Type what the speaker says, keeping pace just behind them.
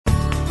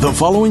The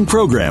following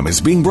program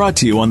is being brought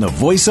to you on the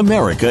Voice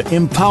America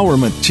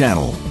Empowerment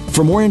Channel.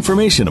 For more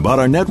information about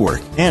our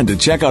network and to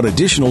check out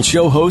additional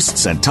show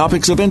hosts and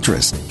topics of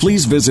interest,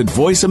 please visit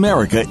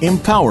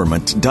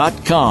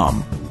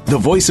voiceamericaempowerment.com. The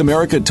Voice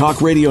America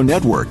Talk Radio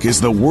Network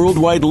is the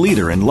worldwide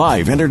leader in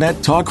live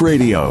Internet talk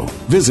radio.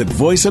 Visit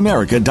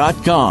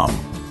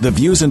voiceamerica.com. The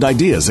views and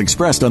ideas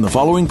expressed on the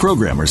following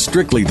program are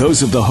strictly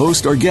those of the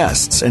host or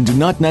guests and do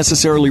not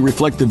necessarily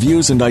reflect the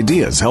views and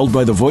ideas held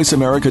by the Voice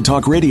America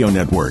Talk Radio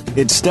Network,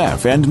 its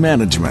staff, and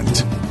management.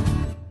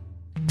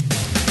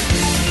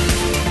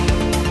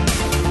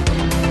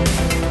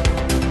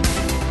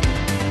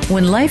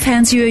 When life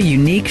hands you a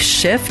unique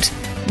shift,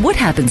 what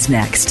happens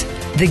next?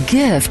 The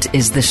gift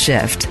is the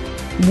shift.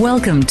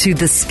 Welcome to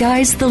The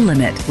Sky's the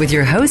Limit with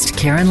your host,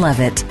 Karen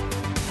Levitt.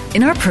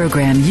 In our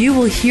program, you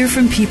will hear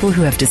from people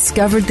who have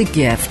discovered the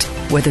gift,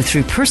 whether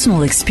through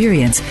personal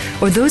experience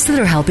or those that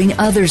are helping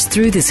others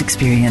through this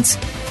experience.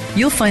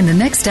 You'll find the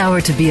next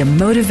hour to be a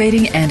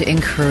motivating and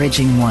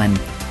encouraging one.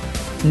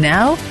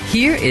 Now,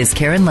 here is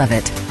Karen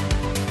Levitt.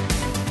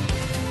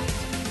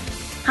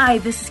 Hi,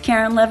 this is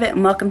Karen Levitt,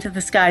 and welcome to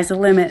The Sky's the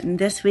Limit. And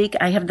this week,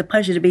 I have the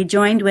pleasure to be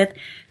joined with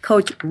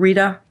Coach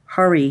Rita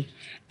Hurry.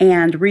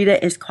 And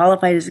Rita is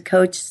qualified as a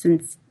coach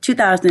since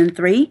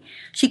 2003.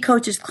 She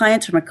coaches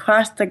clients from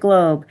across the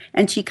globe,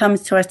 and she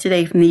comes to us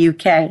today from the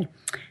UK.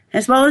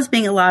 As well as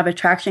being a law of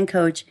attraction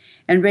coach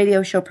and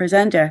radio show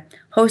presenter,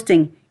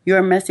 hosting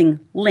Your Missing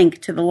Link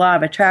to the Law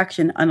of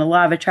Attraction on the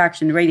Law of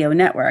Attraction Radio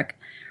Network.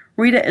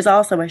 Rita is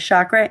also a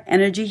chakra,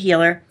 energy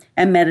healer,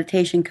 and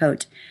meditation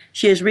coach.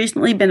 She has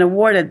recently been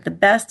awarded the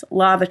Best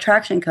Law of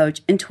Attraction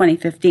Coach in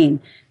 2015.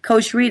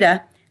 Coach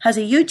Rita has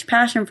a huge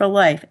passion for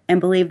life and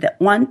believes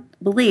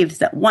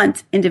that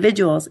once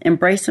individuals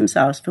embrace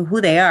themselves for who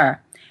they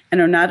are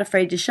and are not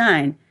afraid to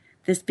shine,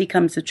 this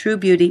becomes the true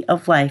beauty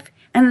of life.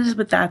 And it is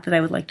with that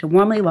I would like to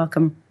warmly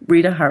welcome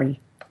Rita Hurry.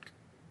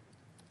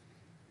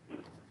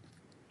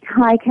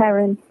 Hi,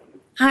 Karen.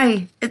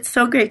 Hi, it's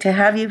so great to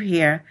have you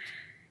here.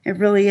 It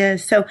really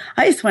is. So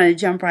I just want to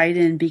jump right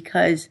in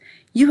because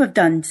you have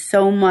done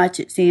so much,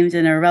 it seems,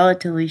 in a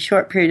relatively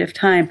short period of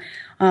time.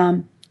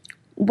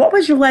 What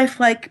was your life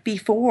like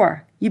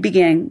before you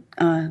began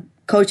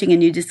coaching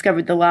and you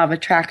discovered the law of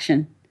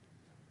attraction?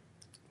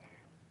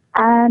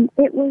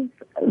 It was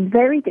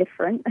very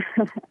different.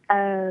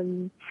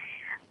 I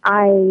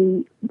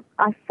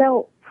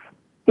felt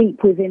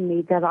deep within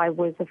me that I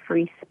was a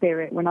free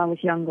spirit. When I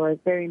was younger, I was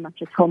very much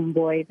a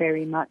tomboy,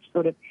 very much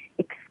sort of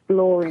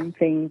exploring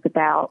things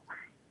about,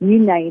 you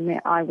name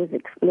it, I was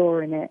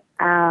exploring it.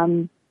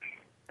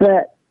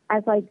 But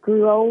as I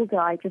grew older,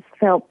 I just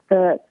felt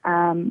that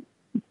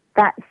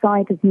that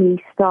side of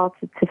me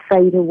started to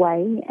fade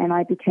away, and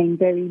I became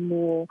very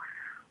more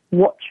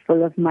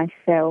watchful of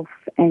myself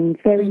and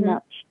very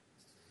much,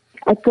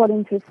 I got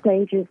into a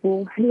stage of,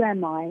 well, who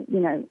am I?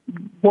 You know,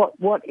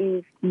 what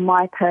is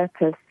my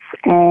purpose?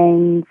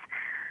 And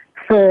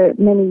for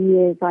many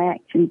years, I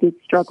actually did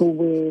struggle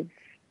with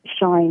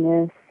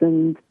shyness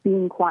and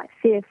being quite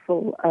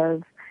fearful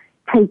of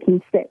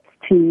taking steps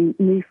to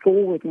move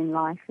forward in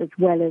life as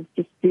well as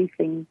just do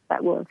things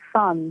that were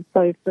fun.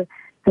 So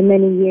for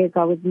many years,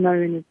 I was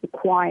known as the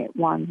quiet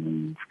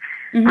one,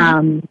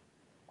 and,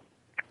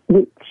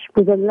 which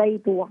was a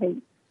label I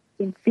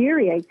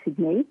infuriated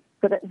me,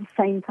 but at the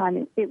same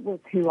time, it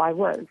was who I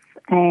was.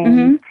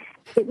 And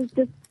it was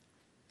just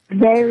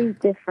very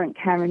different,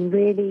 Karen,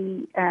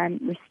 really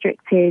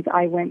restricted.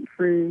 I went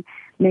through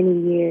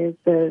many years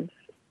of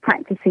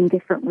practicing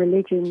different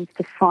religions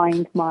to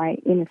find my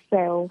inner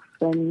self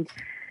and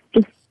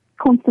just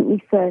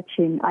constantly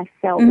searching. I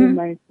felt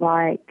almost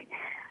like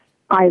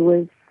I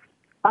was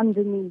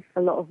underneath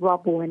a lot of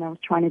rubble and I was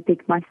trying to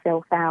dig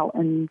myself out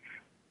and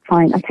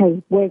find,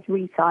 okay, where's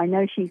Rita? I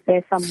know she's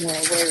there somewhere.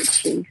 Where is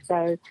she?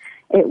 So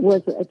it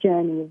was a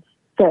journey of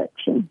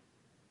searching.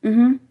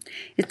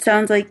 It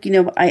sounds like,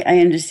 I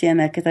understand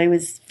that because I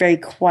was very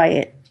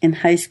quiet in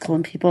high school,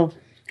 and people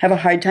have a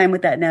hard time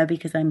with that now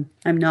because I'm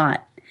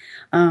not.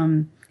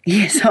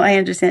 So I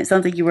understand. It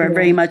sounds like you were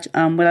very much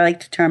what I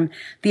like to term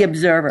the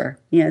observer,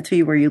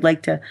 to where you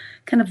like to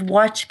kind of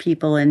watch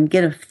people and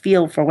get a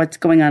feel for what's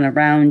going on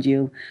around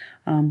you,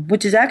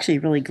 which is actually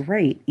really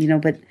great,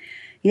 but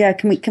yeah,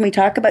 can we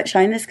talk about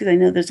shyness? Because I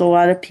know there's a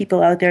lot of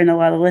people out there and a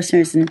lot of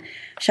listeners, and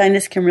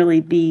shyness can really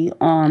be,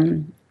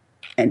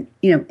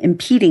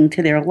 impeding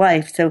to their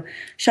life. So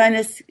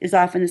shyness is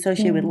often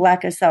associated with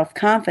lack of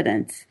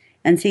self-confidence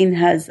and seen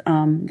as,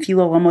 if you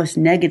will, almost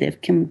negative.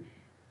 Can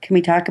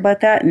we talk about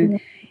that and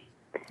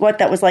what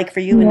that was like for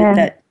you? And if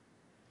that.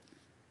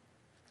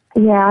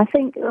 Yeah, I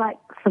think like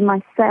for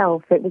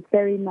myself, it was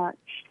very much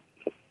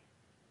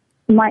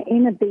my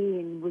inner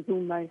being was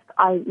almost,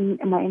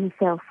 my inner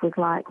self was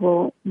like,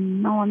 well,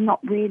 no, I'm not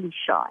really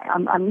shy.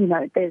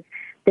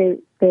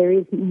 There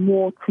is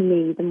more to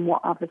me than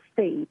what others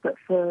see. But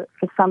for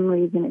some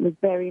reason, it was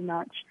very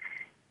much,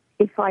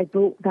 if I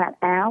brought that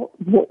out,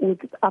 what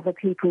would other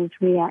people's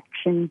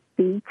reactions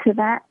be to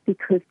that?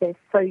 Because they're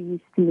so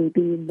used to me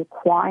being the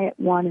quiet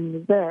one and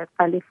reserved.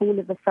 And if all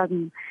of a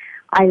sudden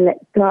I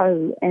let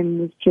go and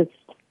was just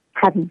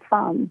having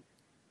fun,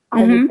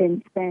 I would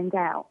then stand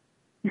out.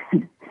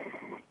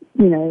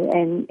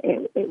 And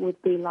it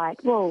would be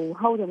like, whoa,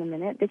 hold on a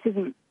minute, this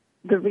isn't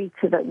the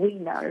Rita that we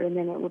know. And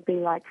then it would be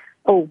like,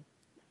 oh,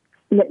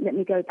 let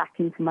me go back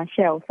into my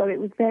shell. So it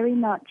was very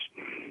much,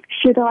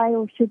 should I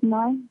or shouldn't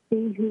I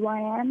be who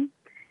I am?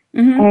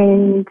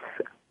 And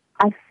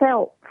I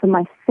felt for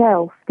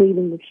myself,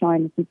 dealing with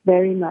shyness is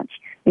very much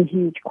a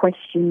huge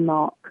question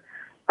mark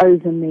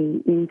over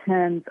me in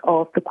terms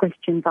of the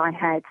questions I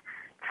had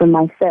for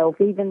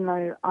myself, even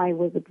though I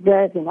was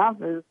observing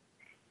others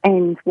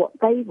and what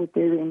they were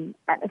doing.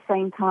 At the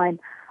same time,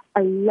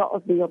 a lot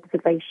of the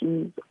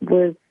observations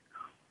was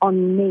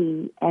on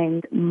me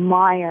and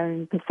my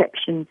own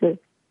perceptions of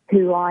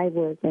who I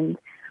was and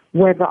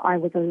whether I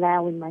was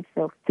allowing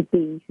myself to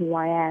be who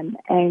I am.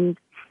 And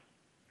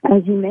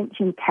as you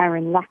mentioned,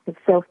 Karen, lack of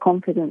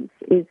self-confidence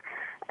is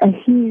a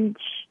huge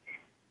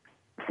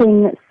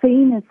thing that's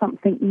seen as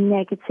something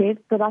negative,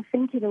 but I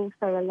think it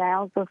also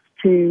allows us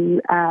to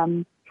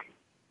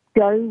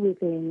go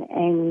within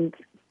and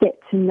get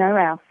to know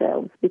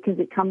ourselves, because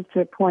it comes to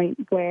a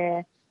point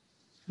where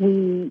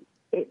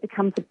it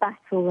becomes a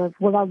battle of,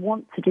 well, I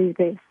want to do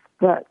this,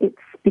 but it's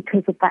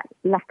because of that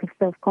lack of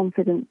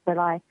self-confidence that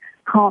I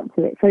can't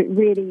do it. So it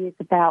really is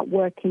about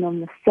working on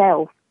the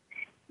self.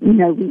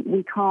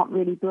 We can't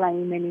really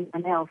blame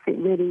anyone else. It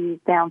really is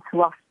down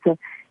to us to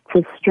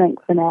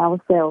strengthen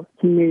ourselves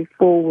to move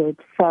forward.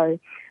 So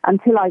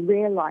until I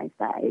realised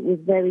that, it was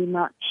very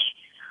much,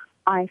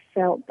 I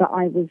felt that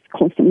I was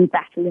constantly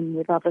battling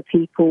with other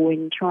people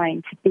and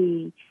trying to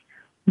be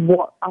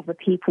what other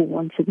people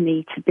wanted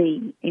me to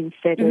be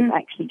instead of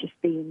actually just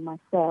being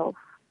myself,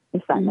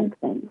 if that makes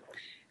sense.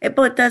 It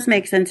does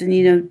make sense.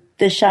 And,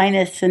 the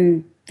shyness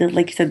and,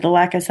 like you said, the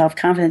lack of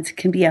self-confidence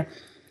can be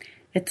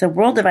it's a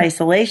world of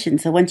isolation.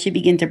 So once you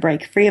begin to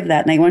break free of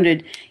that, and I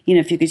wondered,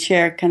 if you could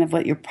share kind of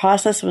what your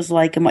process was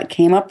like and what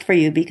came up for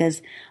you,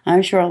 because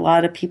I'm sure a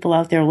lot of people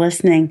out there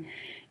listening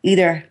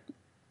either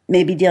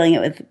maybe dealing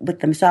it with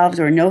themselves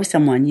or know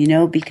someone,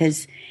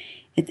 because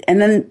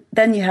and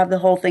then you have the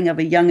whole thing of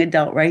a young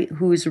adult, right,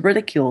 who's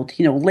ridiculed,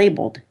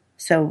 labeled.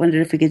 So I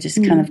wondered if we could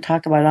just kind of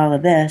talk about all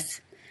of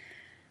this.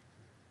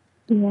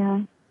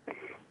 Yeah.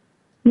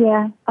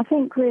 I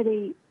think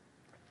really,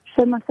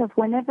 for myself,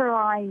 whenever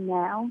I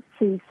now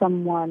see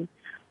someone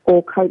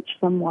or coach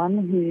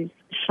someone who's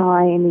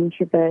shy and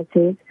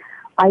introverted,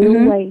 I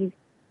always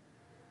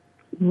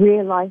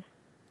realize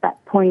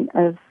that point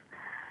of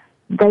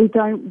they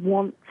don't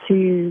want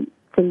the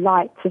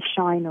light to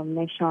shine on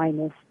their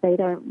shyness. They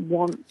don't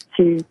want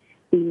to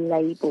be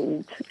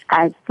labelled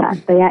as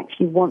that. They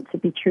actually want to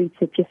be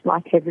treated just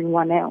like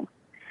everyone else.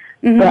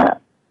 But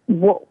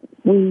what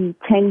we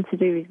tend to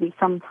do is we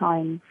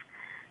sometimes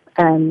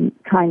kind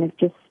of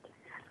just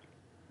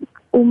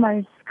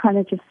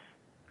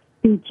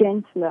be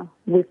gentler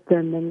with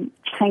them and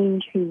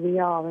change who we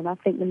are. And I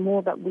think the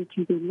more that we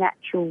can be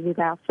natural with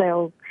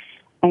ourselves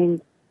and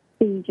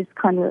just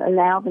kind of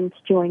allow them to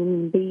join in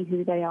and be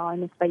who they are,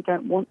 and if they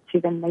don't want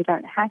to, then they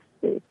don't have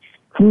to.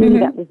 To me,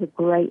 that was a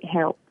great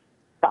help.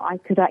 That I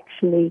could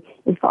actually,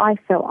 if I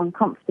felt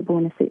uncomfortable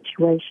in a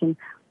situation,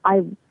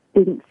 I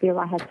didn't feel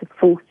I had to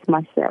force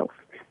myself.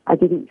 I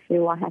didn't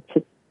feel I had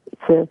to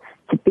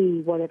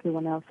be what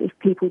everyone else. If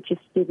people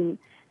just didn't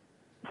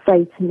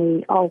say to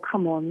me, oh,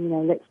 come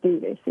on, let's do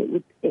this,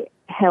 it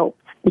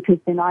helped, because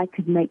then I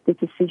could make the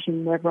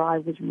decision whether I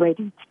was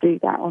ready to do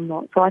that or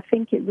not. So I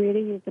think it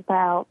really is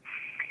about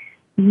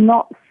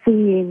not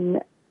seeing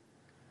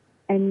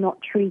and not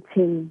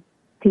treating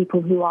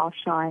people who are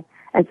shy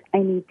as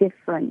any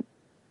different.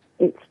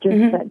 It's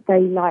just that they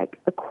like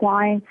a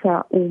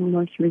quieter,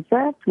 almost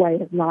reserved way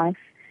of life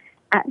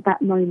at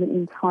that moment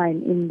in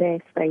time in their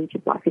stage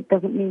of life. It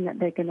doesn't mean that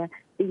they're going to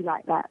be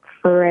like that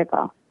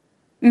forever.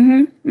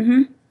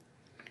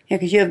 Yeah,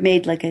 because you have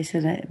made, like I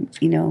said,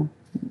 a,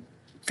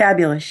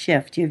 fabulous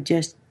shift. You've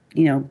just,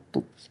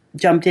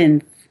 jumped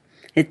in,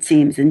 it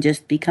seems, and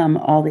just become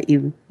all that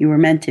you were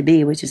meant to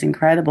be, which is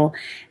incredible.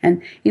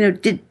 And,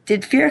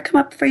 did fear come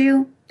up for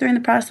you during the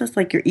process,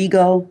 like your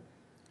ego,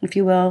 if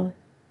you will?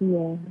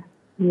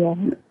 Yeah,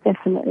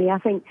 definitely. I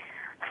think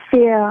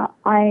fear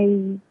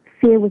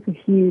was a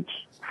huge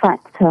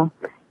factor,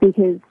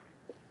 because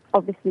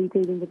obviously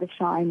dealing with the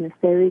shyness,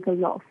 there is a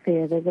lot of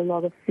fear. There's a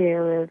lot of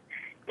fear of,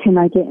 can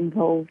I get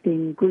involved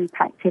in group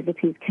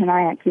activities? Can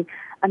I actually,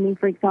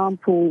 for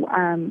example,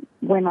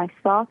 when I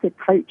started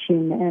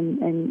coaching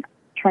and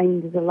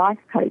trained as a life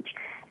coach,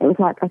 it was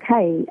like,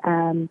 okay,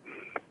 am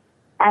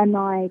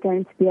I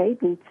going to be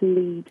able to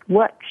lead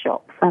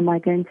workshops? Am I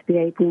going to be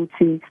able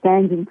to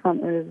stand in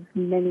front of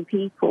many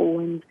people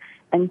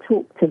and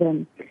talk to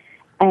them?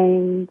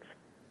 And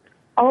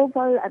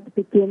although at the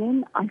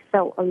beginning I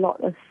felt a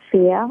lot of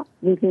fear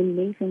within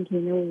me,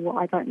 thinking, oh,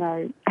 I don't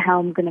know how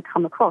I'm going to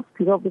come across,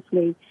 because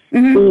obviously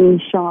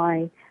being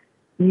shy,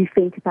 you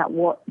think about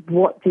what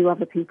do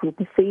other people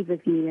perceive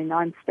of you, and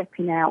I'm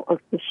stepping out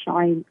of the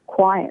shy,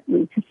 quiet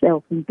Rita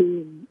self and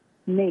being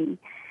me.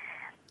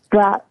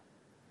 But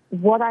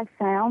what I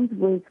found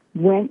was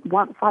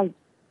once I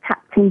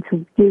tapped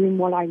into doing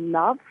what I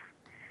love,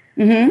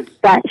 Mm-hmm.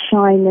 that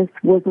shyness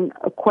wasn't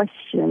a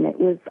question. It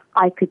was,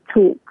 I could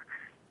talk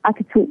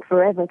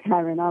forever,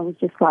 Karen. I was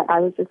just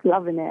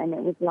loving it. And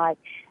it was like,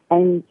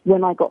 and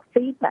when I got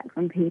feedback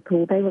from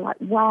people, they were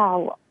like,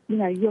 wow,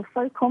 you're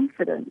so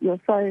confident.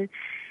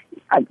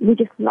 We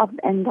just loved it.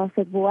 And I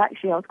said, well,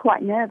 actually, I was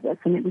quite nervous.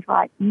 And it was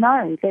like,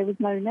 no, there was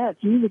no nerves.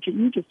 You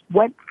just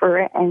went for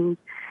it. And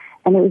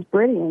it was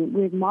brilliant.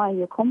 We admire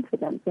your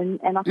confidence.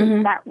 And I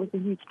think that was a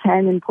huge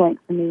turning point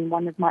for me.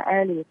 One of my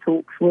earlier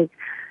talks was,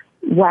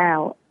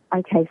 wow,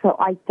 okay, so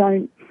I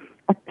don't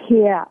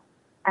appear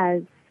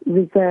as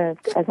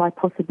reserved as I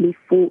possibly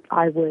thought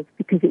I was,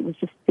 because it was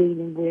just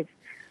dealing with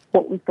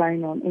what was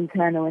going on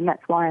internal. And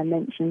that's why I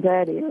mentioned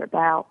earlier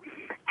about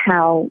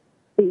how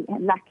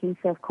lacking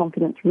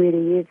self-confidence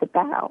really is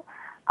about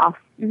us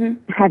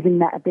having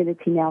that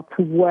ability now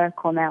to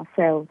work on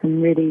ourselves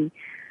and really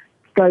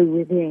go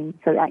within.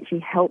 So it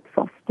actually helps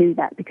us do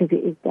that, because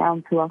it is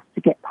down to us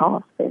to get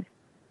past this.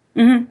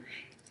 Mm-hmm.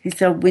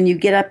 So when you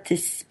get up to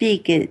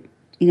speak,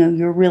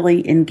 you're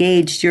really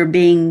engaged. You're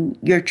being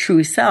your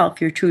true self.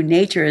 Your true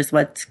nature is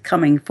what's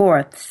coming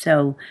forth.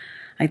 So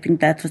I think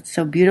that's what's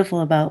so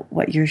beautiful about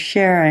what you're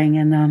sharing.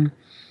 And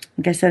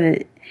like I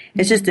said,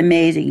 it's just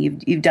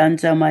amazing. You've done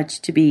so much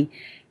to be,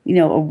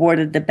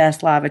 awarded the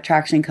best law of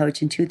attraction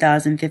coach in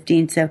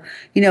 2015. So,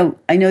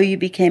 I know you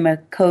became a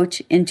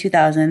coach in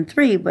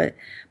 2003, but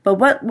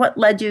what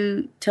led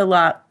you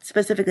to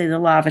specifically the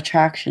law of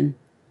attraction?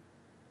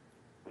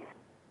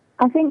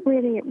 I think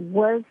really it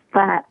was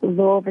that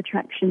law of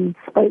attraction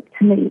spoke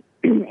to me.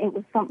 It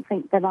was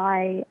something that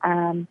I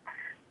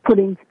put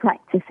into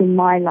practice in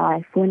my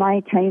life. When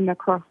I came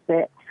across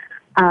it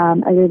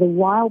a little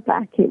while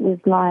back, it was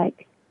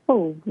like,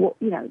 oh,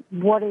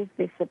 what is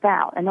this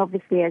about? And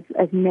obviously, as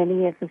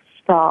many of us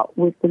start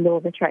with the law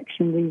of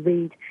attraction, we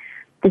read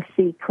The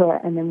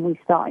Secret and then we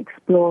start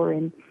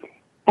exploring.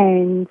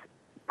 And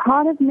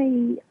part of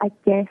me, I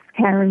guess,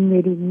 Karen,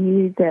 really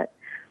knew that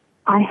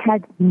I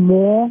had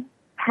more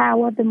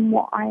power than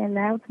what I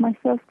allowed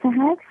myself to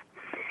have.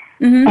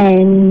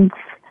 And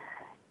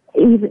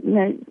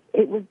even,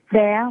 it was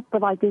there,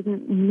 but I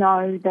didn't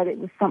know that it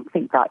was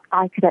something that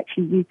I could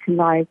actually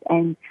utilize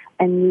and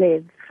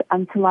live,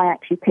 until I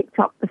actually picked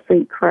up The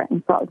Secret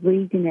and started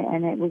reading it.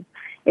 And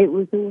it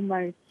was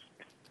almost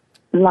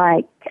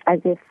like as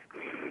if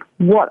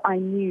what I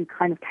knew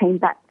kind of came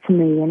back to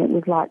me, and it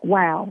was like,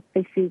 wow,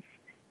 this is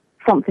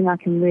something I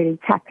can really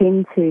tap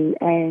into.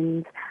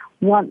 And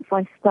once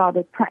I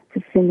started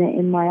practicing it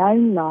in my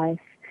own life,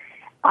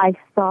 I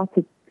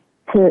started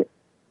to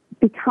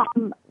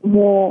become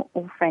more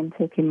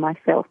authentic in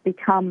myself.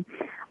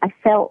 I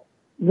felt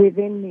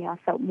within me, I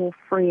felt more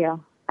freer.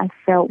 I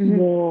felt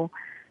more,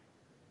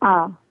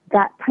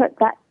 that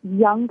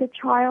younger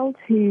child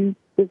who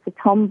was the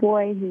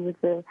tomboy, who was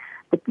the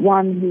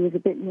one who was a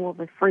bit more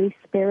of a free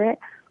spirit,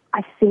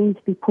 I seemed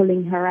to be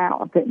pulling her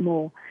out a bit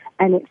more.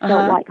 And it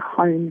felt like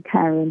home,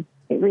 Karen.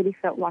 It really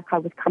felt like I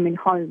was coming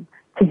home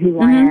to who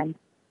I am.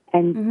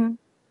 And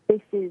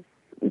this is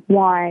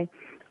why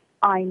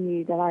I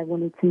knew that I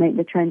wanted to make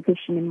the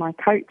transition in my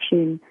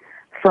coaching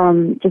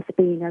from just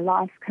being a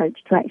life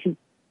coach to actually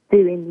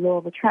doing law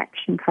of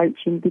attraction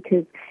coaching,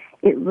 because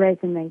it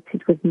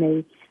resonated with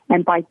me.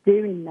 And by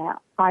doing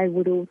that, I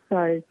would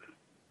also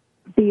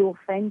be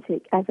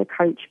authentic as a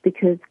coach,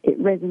 because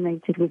it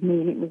resonated with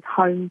me and it was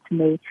home to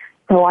me,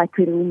 so I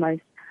could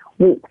almost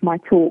walk my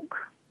talk.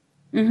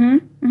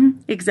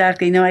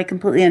 Exactly. No, I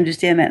completely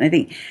understand that. And I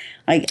think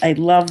I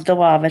love the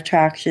law of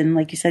attraction.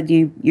 Like you said,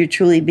 you're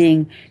truly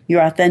being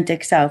your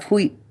authentic self.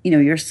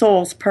 Your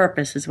soul's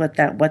purpose is what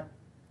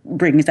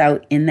brings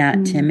out in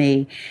that to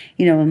me.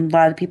 A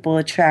lot of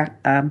people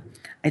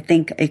I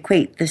think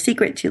equate The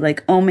Secret to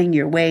like owning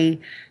your way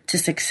to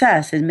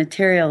success and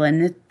material.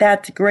 And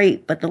that's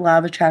great, but the law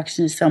of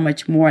attraction is so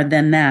much more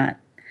than that.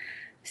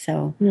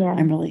 So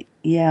I'm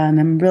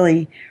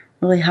really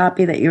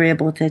happy that you're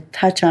able to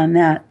touch on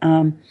that.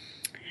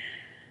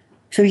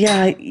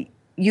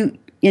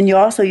 You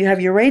also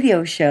have your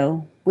radio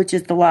show, which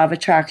is the Law of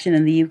Attraction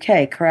in the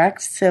UK,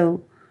 correct?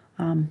 So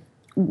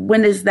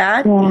when is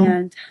that,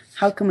 and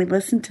how can we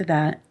listen to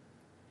that?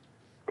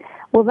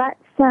 Well, that's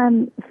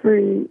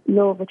through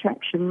Law of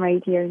Attraction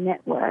Radio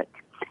Network,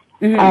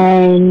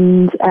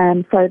 and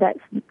so that's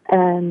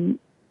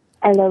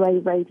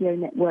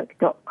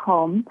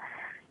LOAradionetwork.com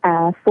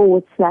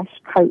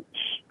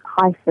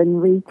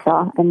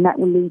 /coach-Rita, and that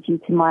will lead you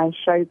to my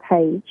show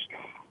page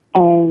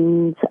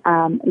and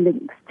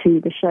links to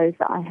the shows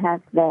that I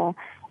have there.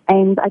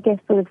 And I guess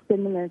sort of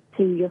similar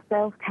to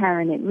yourself,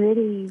 Karen, it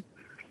really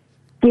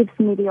gives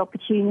me the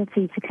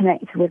opportunity to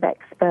connect with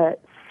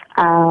experts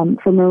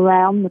from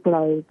around the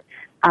globe.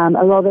 A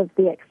lot of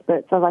the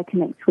experts that I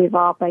connect with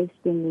are based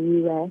in the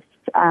US,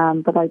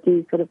 but I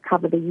do sort of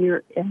cover the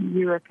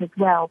Europe as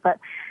well. But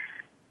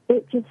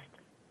it just,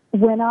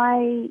 when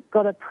I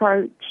got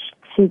approached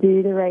to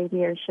do the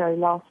radio show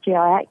last year,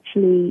 I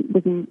actually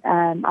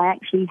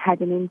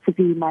had an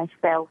interview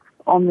myself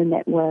on the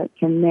network,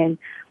 and then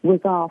was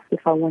asked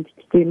if I wanted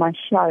to do my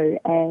show.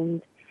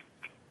 And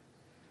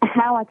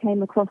how I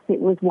came across it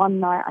was one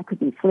night I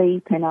couldn't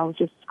sleep and I was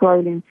just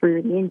scrolling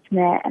through the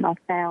internet and I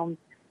found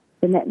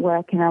the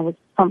network and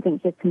something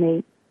said to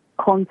me,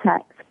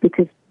 contact,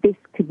 because this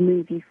could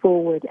move you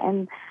forward.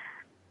 And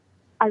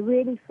I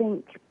really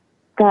think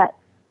that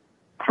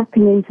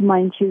tapping into my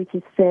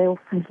intuitive self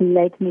has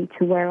led me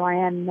to where I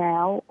am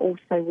now,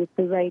 also with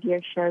the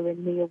radio show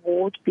and the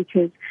award,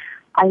 because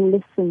I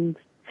listened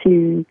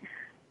to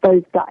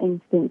those gut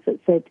instincts that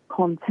said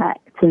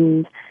contact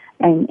and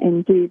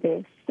do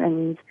this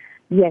and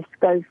yes,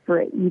 go for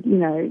it.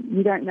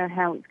 You don't know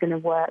how it's going to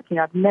work.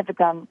 I've never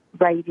done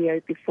radio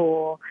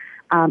before.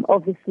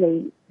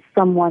 Obviously,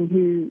 someone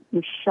who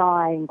was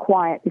shy and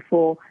quiet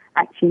before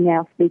actually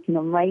now speaking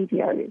on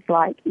radio is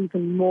like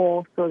even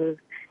more sort of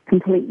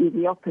completely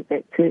the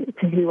opposite to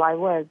who I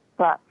was.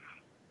 But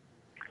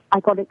I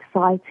got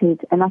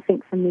excited, and I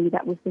think for me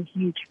that was the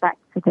huge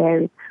factor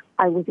there. Is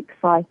I was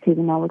excited,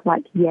 and I was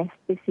like, yes,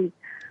 this is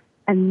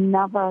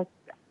another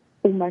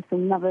thing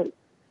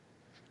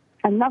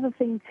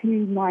to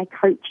my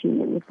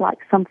coaching. It was like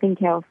something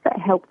else that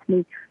helped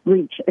me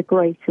reach a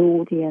greater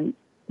audience.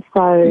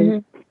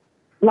 So,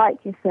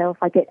 like yourself,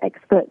 I get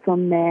experts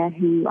on there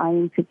who I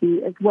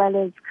interview, as well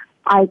as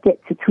I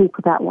get to talk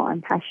about what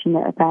I'm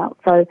passionate about.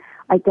 So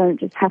I don't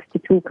just have to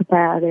talk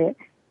about it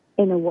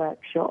in a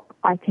workshop.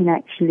 I can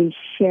actually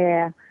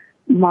share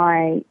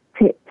my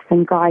tips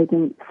and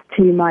guidance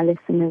to my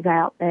listeners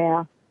out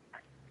there.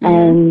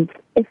 And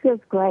it feels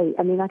great.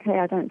 I mean, okay,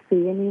 I don't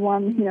see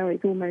anyone,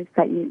 it's almost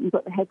like you've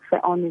got the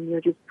headset on and you're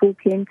just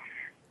talking,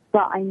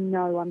 but I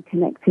know I'm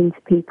connecting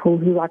to people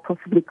who I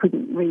possibly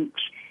couldn't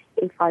reach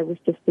if I was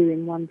just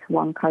doing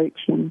one-to-one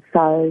coaching.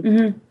 So,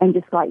 and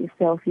just like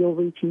yourself, you're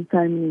reaching so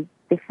many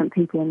different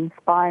people and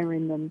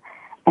inspiring them,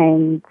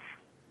 and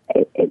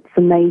it's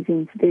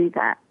amazing to do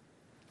that.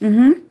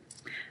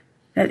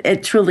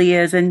 It truly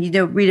is. And,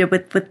 Rita,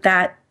 with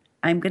that,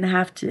 I'm going to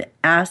have to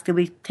ask that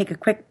we take a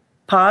quick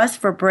pause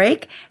for a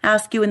break,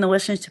 ask you and the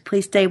listeners to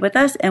please stay with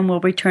us, and we'll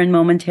return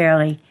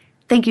momentarily.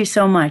 Thank you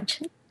so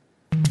much.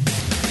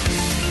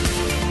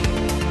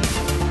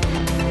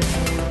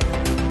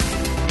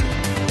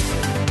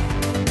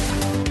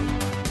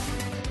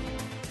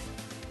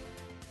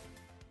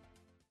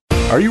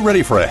 Are you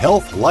ready for a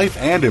health, life,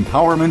 and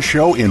empowerment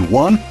show in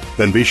one?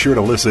 Then be sure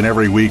to listen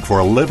every week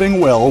for Living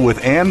Well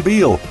with Ann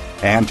Beal.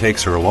 Ann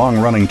takes her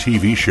long-running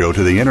TV show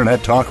to the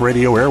Internet Talk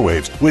Radio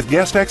airwaves with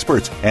guest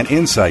experts and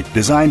insight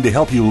designed to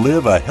help you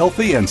live a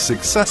healthy and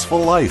successful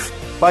life.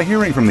 By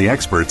hearing from the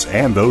experts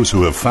and those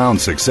who have found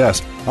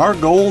success, our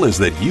goal is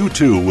that you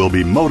too will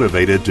be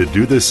motivated to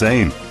do the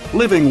same.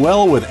 Living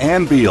Well with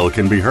Ann Beal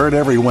can be heard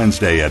every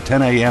Wednesday at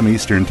 10 a.m.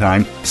 Eastern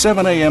Time,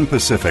 7 a.m.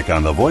 Pacific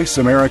on the Voice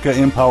America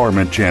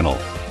Empowerment Channel.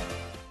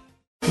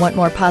 Want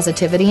more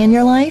positivity in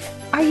your life?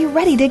 Are you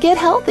ready to get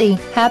healthy,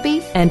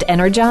 happy, and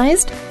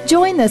energized?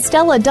 Join the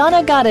Stella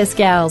Donna Goddess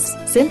Gals,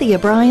 Cynthia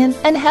Bryan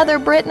and Heather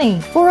Brittany,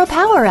 for a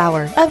power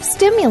hour of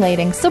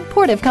stimulating,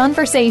 supportive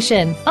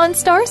conversation on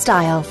Star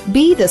Style.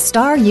 Be the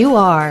star you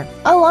are.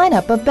 A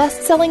lineup of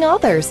best-selling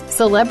authors,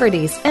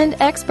 celebrities, and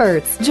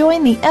experts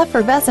join the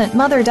effervescent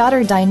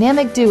mother-daughter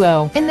dynamic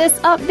duo in this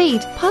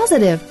upbeat,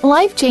 positive,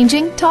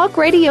 life-changing talk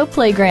radio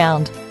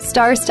playground.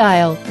 Star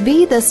Style.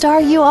 Be the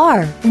star you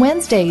are.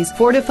 Wednesdays,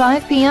 4 to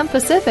 5 p.m.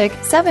 Pacific,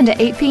 7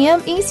 to 8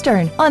 p.m.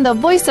 Eastern on the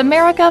Voice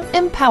America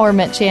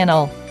Empowerment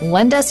Channel.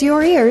 Lend us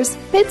your ears.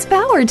 It's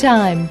power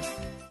time.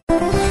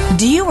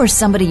 Do you or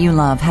somebody you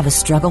love have a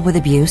struggle with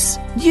abuse?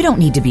 You don't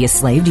need to be a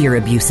slave to your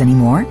abuse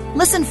anymore.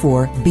 Listen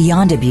for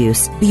Beyond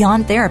Abuse,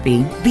 Beyond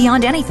Therapy,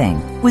 Beyond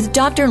Anything with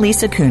Dr.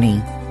 Lisa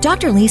Cooney.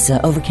 Dr.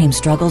 Lisa overcame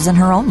struggles in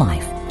her own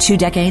life. 2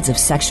 decades of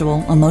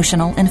sexual,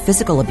 emotional, and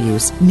physical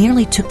abuse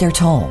nearly took their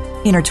toll.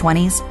 In her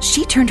 20s,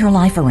 she turned her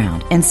life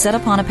around and set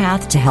upon a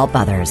path to help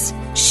others.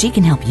 She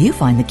can help you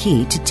find the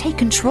key to take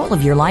control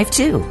of your life,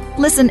 too.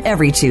 Listen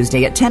every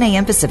Tuesday at 10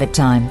 a.m. Pacific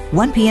Time,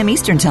 1 p.m.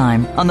 Eastern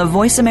Time on the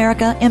Voice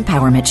America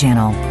Empowerment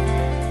Channel.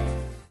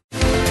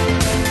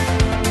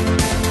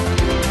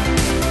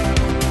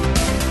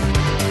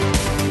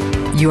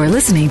 You are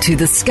listening to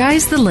The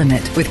Sky's the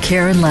Limit with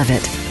Karen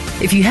Levitt.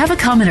 If you have a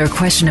comment or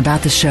question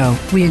about the show,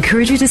 we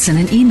encourage you to send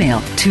an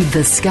email to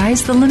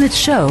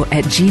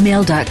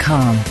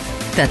thesky'sthelimitshow@gmail.com.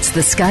 That's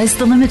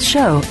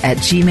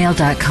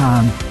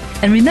thesky'sthelimitshow@gmail.com.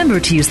 And remember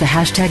to use the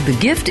hashtag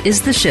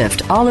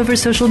 #TheGiftIsTheShift all over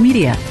social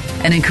media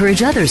and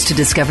encourage others to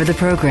discover the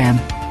program.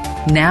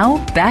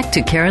 Now, back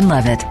to Karen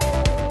Levitt.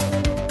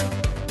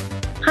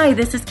 Hi,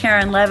 this is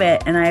Karen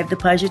Levitt, and I have the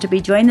pleasure to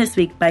be joined this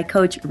week by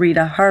Coach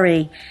Rita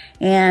Hurry.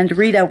 And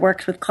Rita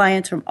works with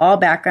clients from all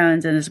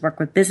backgrounds and has worked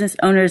with business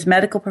owners,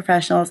 medical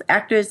professionals,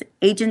 actors,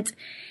 agents,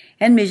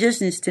 and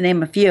musicians, to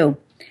name a few.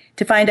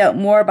 To find out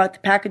more about the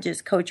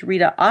packages Coach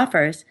Rita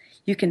offers,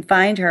 you can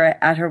find her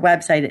at her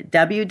website at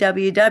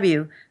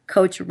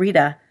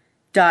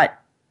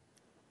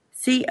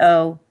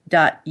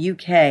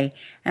www.coachrita.co.uk.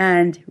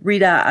 And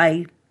Rita,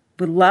 I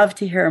would love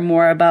to hear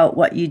more about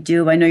what you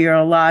do. I know you're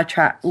a law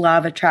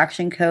of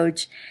attraction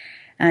coach,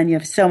 and you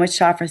have so much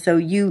to offer. So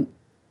you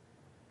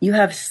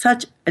have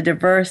such a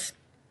diverse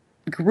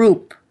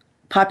group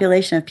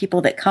population of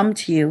people that come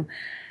to you.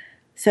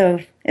 So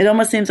it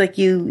almost seems like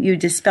you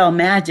dispel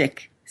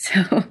magic. So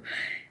I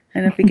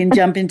don't know if we can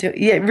jump into,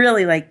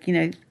 really, like,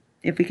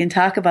 if we can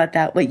talk about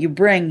that, what you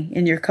bring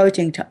in your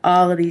coaching to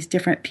all of these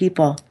different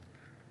people.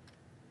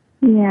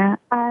 Yeah,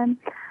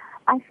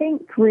 I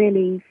think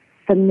really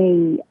for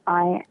me,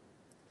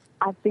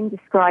 I've been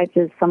described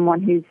as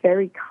someone who's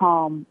very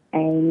calm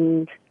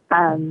and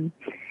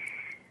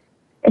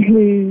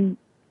who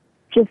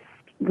just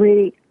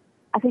really,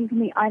 I think for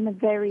me, I'm a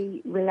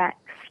very relaxed,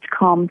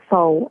 calm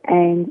soul,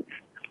 and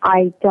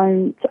I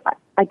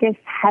guess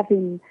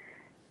having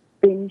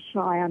been shy,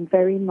 I'm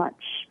very much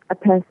a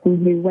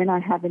person who, when I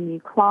have a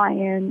new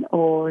client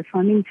or if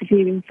I'm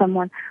interviewing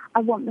someone, I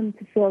want them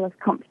to feel as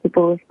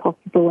comfortable as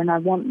possible, and I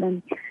want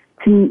them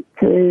to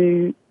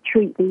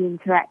treat the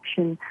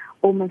interaction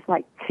almost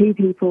like two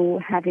people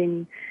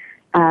having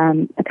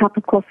a cup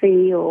of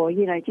coffee, or,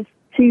 just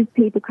two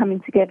people coming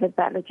together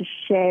that are just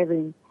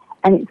sharing.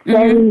 And it's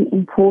very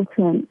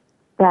important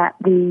that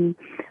we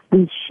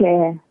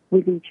share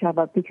with each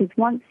other, because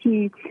once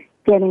you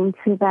get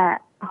into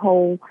that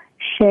whole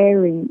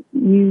sharing,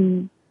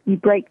 you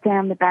break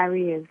down the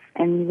barriers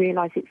and you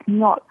realize it's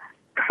not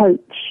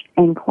coach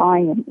and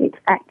client. It's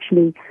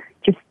actually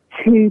just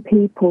two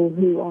people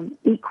who are on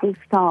equal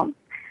stance,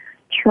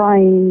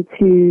 trying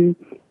to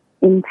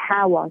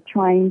empower,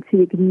 trying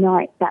to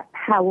ignite that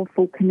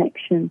powerful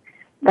connection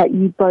that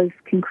you both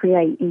can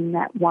create in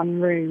that one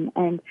room.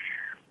 And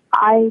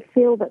I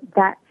feel that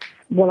that's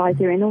what I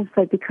do. And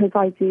also because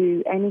I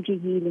do energy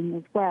healing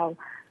as well,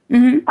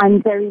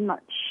 I'm very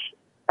much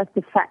of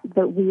the fact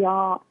that we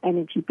are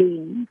energy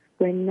beings.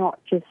 We're not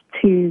just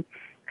two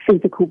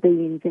physical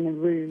beings in a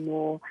room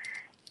or,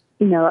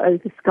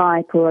 over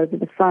Skype or over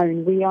the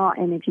phone. We are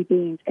energy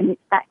beings, and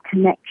it's that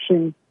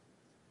connection.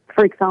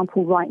 For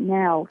example, right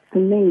now, for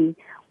me,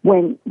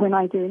 when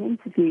I do an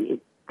interview,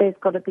 there's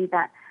got to be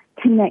that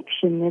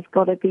connection. There's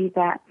got to be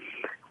that,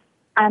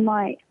 I'm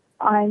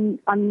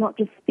not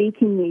just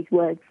speaking these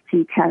words to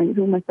you, Karen. It's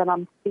almost that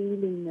I'm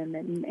feeling them,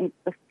 and it's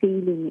the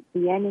feeling, it's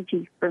the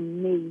energy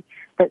from me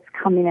that's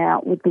coming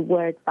out with the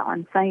words that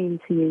I'm saying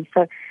to you.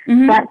 So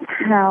that's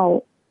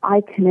how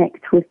I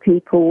connect with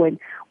people, and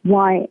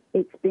why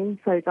it's been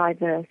so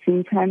diverse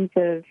in terms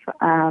of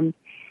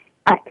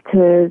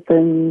actors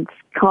and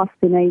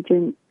casting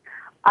agents.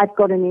 I've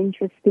got an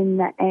interest in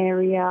that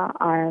area.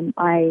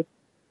 I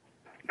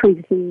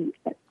previously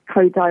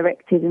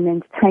co-directed an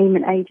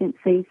entertainment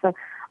agency, so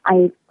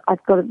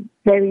I've got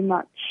very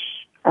much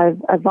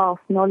a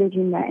vast knowledge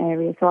in that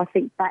area. So I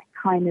think that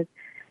kind of,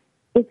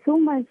 it's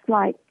almost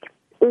like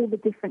all the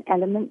different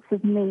elements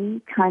of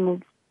me kind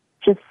of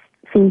just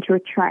seem to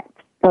attract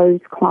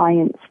those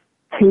clients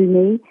to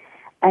me.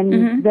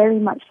 And very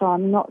much so,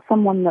 I'm not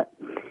someone that,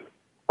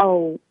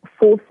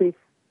 forces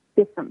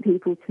different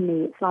people to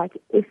me. It's like,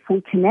 if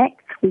we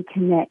connect,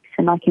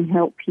 and I can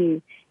help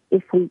you.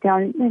 If we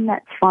don't, then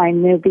that's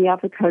fine. There'll be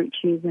other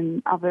coaches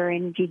and other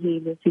energy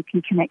healers who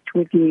can connect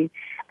with you.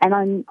 And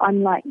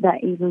I'm like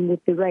that even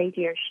with the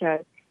radio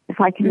show. If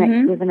I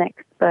connect with an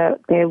expert,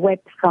 their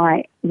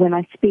website, when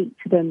I speak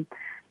to them,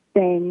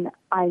 then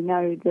I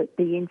know that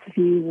the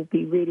interview will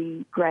be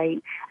really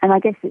great. And I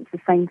guess it's the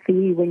same for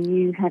you when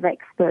you have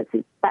experts.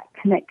 It's that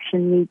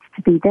connection needs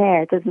to be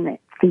there, doesn't it,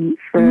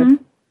 for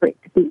it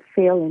to be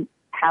feeling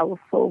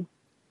powerful.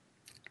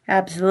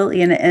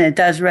 Absolutely, and it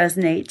does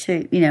resonate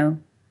to,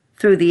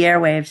 through the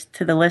airwaves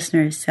to the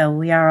listeners. So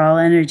we are all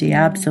energy,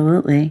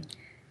 absolutely.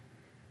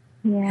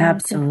 Yeah,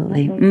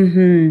 absolutely.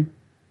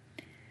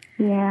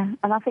 Yeah,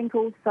 and I think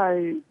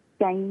also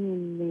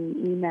gaining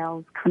the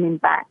emails coming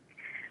back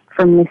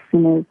from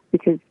listeners,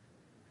 because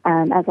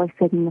as I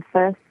said in the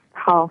first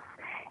half,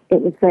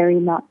 it was very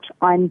much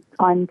I'm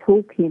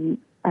talking,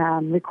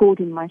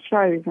 recording my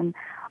shows, and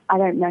I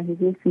don't know who's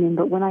listening,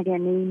 but when I get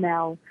an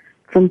email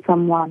from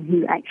someone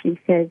who actually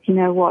says, you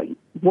know what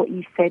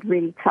you said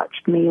really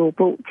touched me or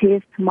brought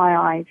tears to my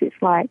eyes, it's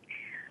like,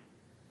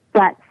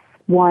 that's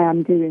why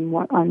I'm doing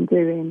what I'm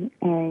doing.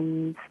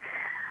 And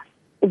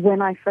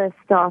when I first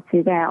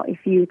started out, if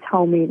you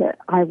told me that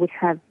I would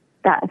have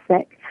that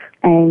effect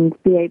and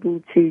be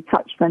able to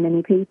touch so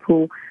many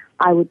people,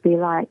 I would be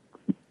like,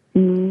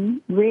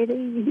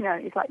 really?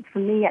 It's like, for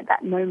me at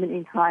that moment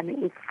in time, it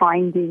was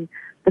finding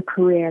the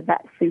career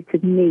that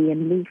suited me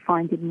and me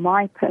finding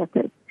my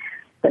purpose.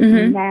 But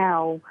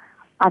now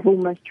I've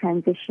almost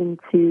transitioned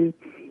to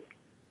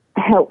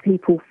help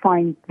people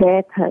find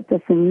their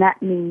purpose, and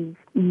that means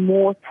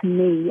more to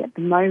me at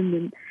the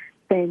moment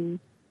than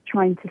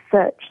trying to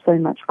search so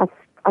much.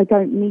 I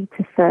don't need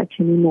to search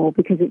anymore,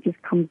 because it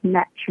just comes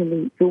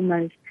naturally. It's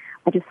almost,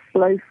 I just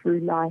flow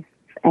through life,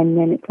 and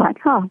then it's like,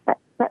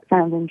 that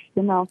sounds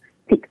interesting. I'll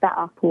pick that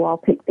up, or I'll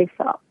pick this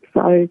up.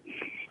 So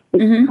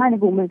it's kind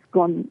of almost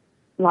gone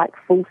like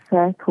full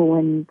circle,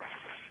 and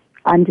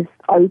I'm just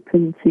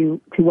open to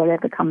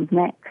whatever comes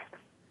next.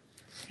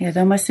 Yeah, it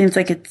almost seems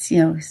like it's,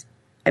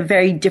 a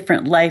very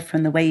different life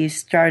from the way you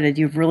started.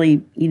 You've really,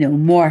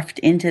 morphed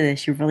into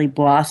this. You've really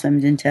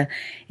blossomed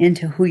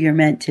into who you're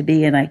meant to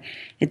be. And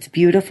it's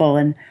beautiful.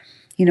 And,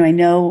 I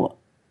know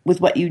with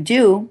what you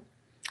do,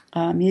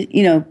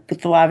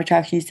 with the law of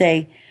attraction, you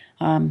say,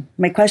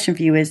 my question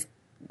for you is,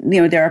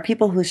 there are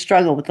people who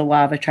struggle with the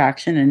law of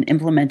attraction and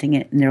implementing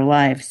it in their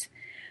lives.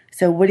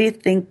 So what do you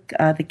think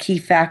the key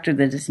factor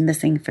that is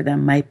missing for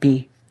them might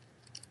be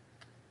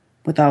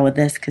with all of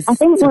this? Because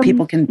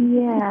people can...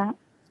 Yeah.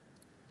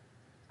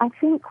 I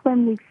think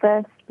when we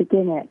first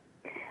begin it,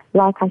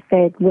 like I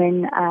said,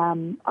 when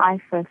I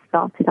first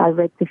started, I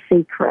read The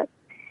Secret.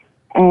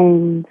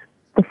 And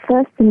the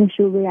first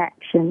initial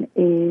reaction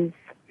is,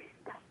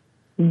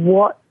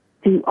 what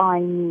do I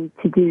need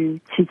to do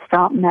to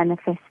start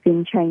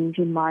manifesting change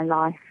in my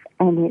life?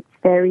 And it's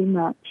very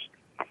much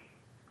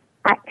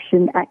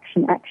action,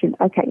 action, action.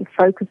 Okay,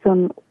 focus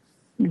on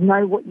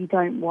know what you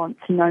don't want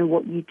to know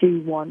what you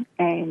do want,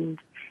 and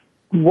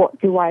what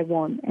do I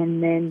want?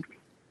 And then,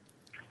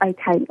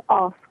 okay,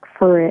 ask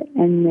for it,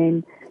 and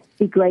then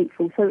be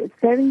grateful. So it's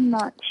very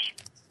much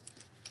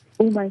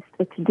almost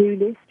a to-do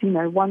list,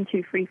 1,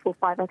 2, 3, 4,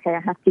 5, okay, I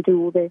have to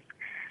do all this.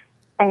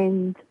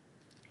 And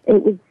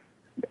it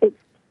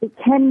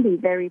can be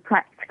very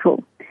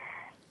practical,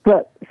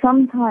 but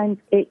sometimes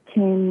we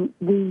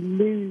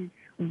lose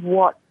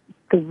what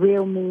the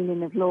real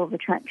meaning of law of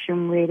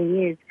attraction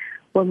really is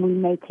when we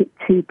make it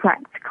too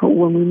practical,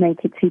 when we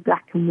make it too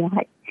black and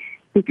white,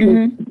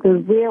 because the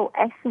real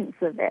essence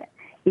of it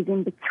is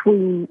in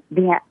between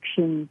the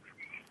actions,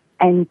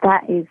 and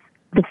that is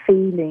the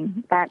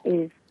feeling, that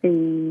is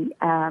the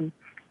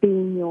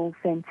being your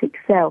authentic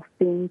self,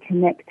 being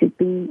connected,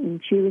 being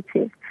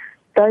intuitive.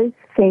 Those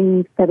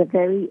things that are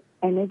very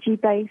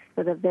energy-based,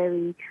 that are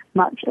very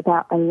much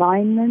about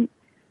alignment,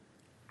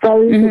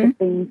 those are the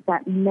things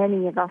that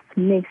many of us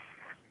miss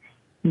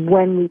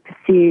when we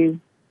pursue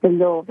the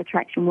law of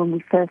attraction, when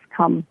we first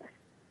come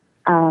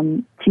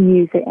to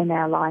use it in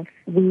our life.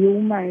 We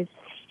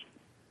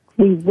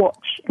watch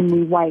and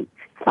we wait.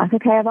 It's like,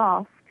 okay, I've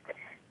asked,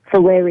 so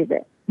where is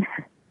it?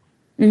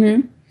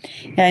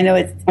 Yeah, I know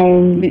it's.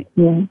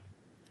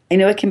 I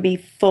know it can be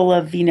full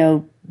of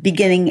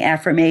beginning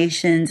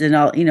affirmations and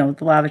all, the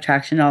law of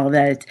attraction, all of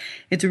that.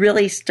 It's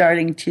really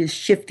starting to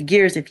shift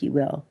gears, if you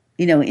will,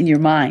 in your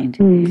mind,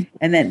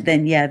 and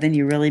then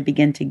you really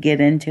begin to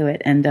get into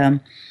it. And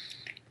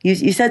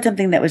you said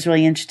something that was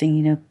really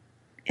interesting.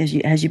 As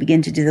you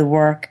begin to do the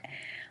work,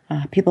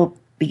 people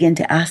begin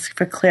to ask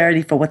for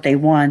clarity for what they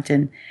want.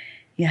 And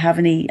you have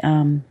any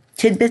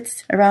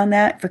tidbits around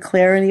that for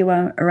clarity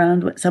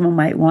around what someone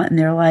might want in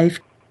their life?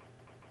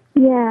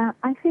 Yeah,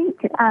 I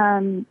think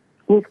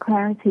with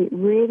clarity,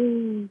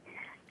 really,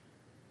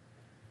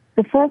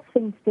 the first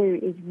thing to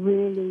do is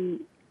really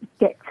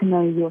get to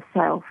know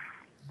yourself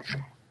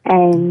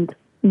and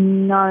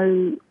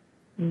know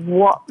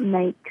what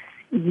makes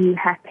you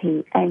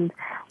happy. And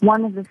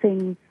one of the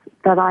things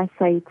that I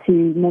say to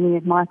many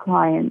of my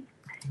clients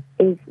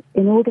is,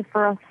 in order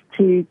for us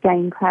to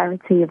gain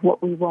clarity of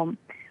what we want,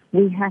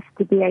 we have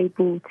to be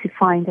able to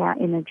find our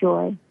inner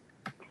joy.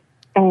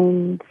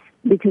 And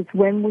because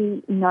when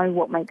we know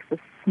what makes us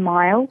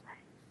smile,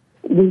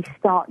 we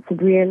start to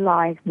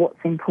realize what's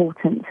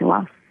important to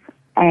us.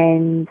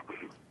 And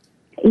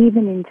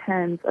even in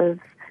terms of,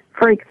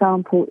 for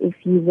example, if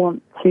you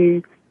want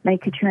to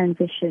make a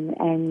transition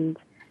and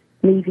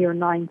leave your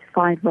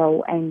 9-to-5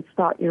 role and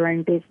start your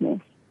own business,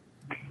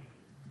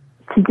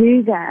 to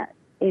do that,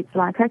 it's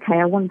like, okay,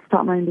 I want to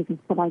start my own business,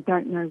 but I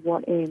don't know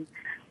what in.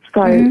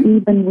 So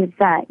even with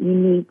that, you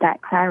need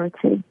that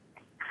clarity.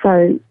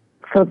 So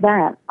for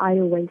that, I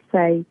always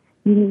say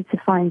you need to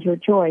find your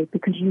joy,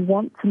 because you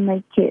want to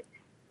make it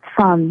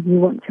fun. You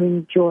want to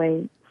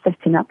enjoy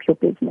setting up your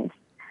business.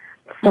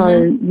 So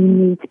you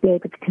need to be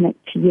able to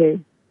connect to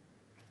you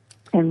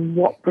and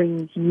what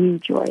brings you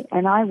joy.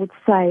 And I would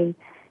say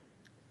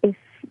if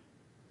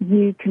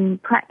you can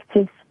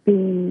practice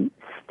being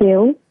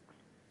still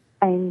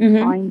and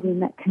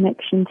finding that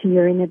connection to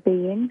your inner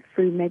being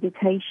through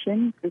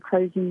meditation, through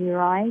closing your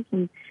eyes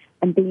and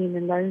being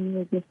alone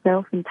with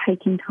yourself and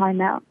taking time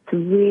out to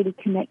really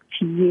connect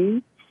to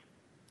you,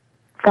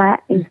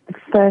 that is the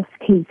first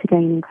key to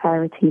gaining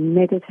clarity,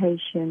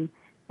 meditation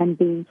and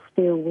being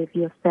still with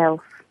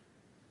yourself.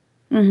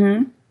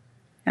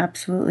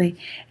 Absolutely.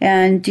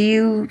 And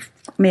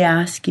may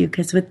I ask you,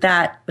 because with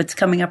that, what's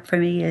coming up for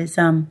me is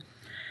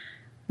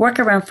work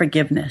around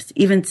forgiveness,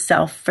 even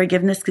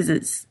self-forgiveness, because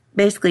it's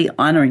basically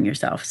honoring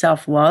yourself,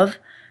 self-love.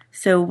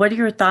 So what are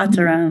your thoughts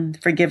around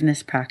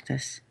forgiveness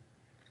practice?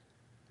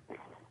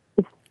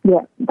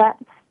 Yeah,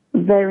 that's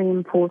very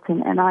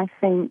important. And I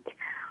think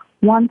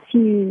once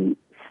you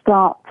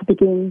start to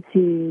begin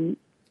to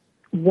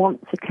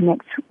want to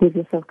connect with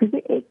yourself, because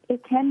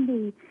it can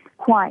be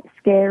quite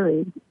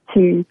scary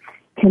to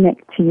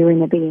connect to your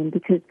inner being,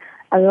 because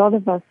a lot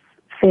of us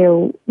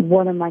feel,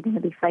 what am I going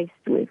to be faced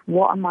with?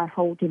 What am I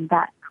holding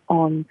back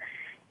on?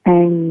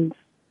 And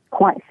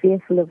quite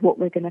fearful of what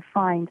we're going to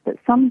find. But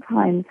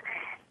sometimes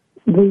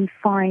we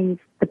find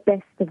the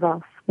best of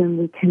us when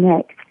we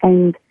connect.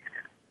 And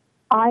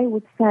I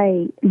would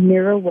say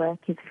mirror work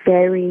is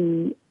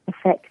very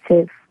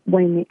effective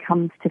when it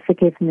comes to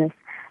forgiveness.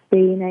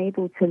 Being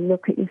able to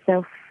look at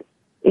yourself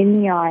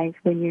in the eyes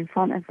when you're in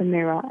front of the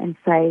mirror and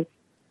say,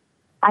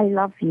 I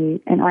love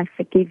you and I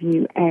forgive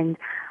you, and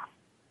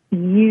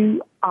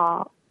you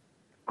are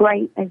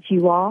great as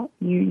you are.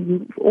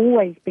 You've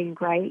always been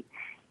great,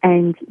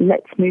 and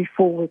let's move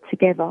forward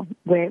together.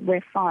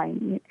 We're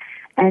fine.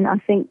 And I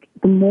think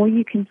the more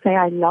you can say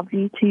I love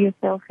you to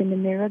yourself in the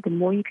mirror, the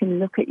more you can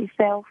look at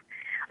yourself.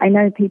 I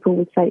know people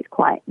would say it's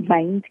quite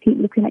vain to keep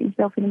looking at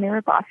yourself in the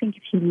mirror, but I think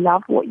if you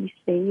love what you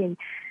see and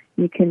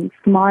you can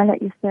smile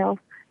at yourself,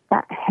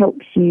 that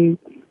helps you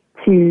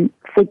to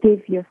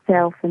forgive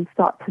yourself and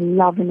start to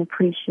love and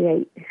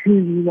appreciate who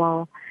you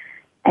are.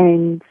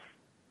 And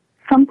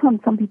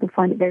sometimes some people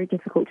find it very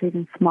difficult to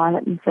even smile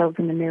at themselves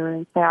in the mirror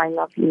and say, I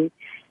love you.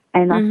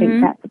 And I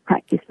think that's a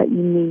practice that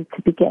you need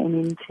to be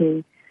getting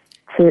into,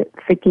 to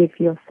forgive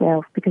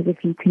yourself. Because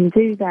if you can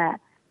do that,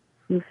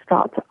 you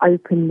start to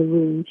open the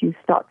wounds, you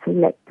start to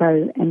let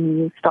go, and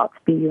you start to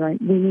be your own.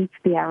 We need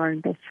to be our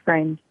own best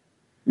friend.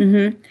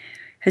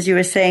 Because you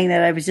were saying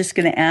that, I was just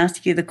going to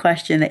ask you the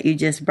question that you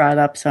just brought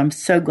up, so I'm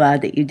so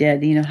glad that you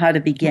did. You know, how to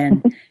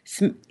begin.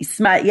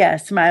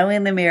 Smiling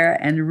in the mirror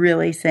and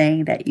really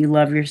saying that you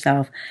love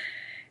yourself.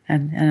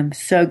 And I'm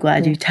so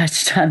glad you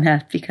touched on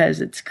that,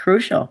 because it's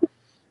crucial.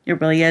 It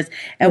really is.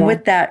 And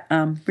with that,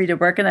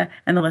 Rita,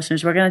 and the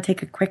listeners, we're going to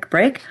take a quick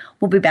break.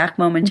 We'll be back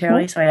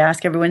momentarily, so I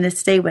ask everyone to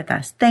stay with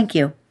us. Thank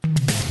you.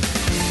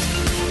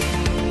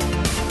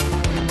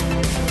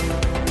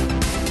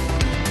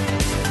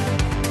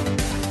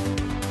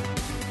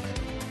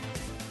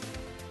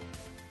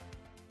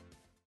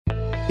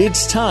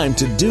 It's time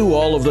to do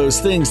all of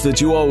those things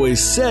that you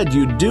always said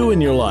you'd do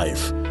in your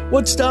life.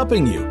 What's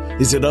stopping you?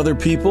 Is it other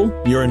people,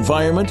 your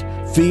environment,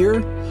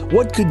 fear?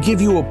 What could give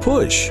you a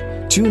push?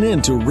 Tune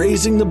in to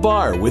Raising the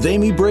Bar with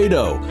Amy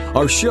Brado.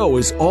 Our show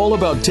is all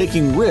about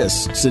taking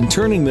risks and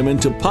turning them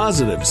into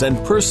positives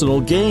and personal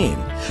gain.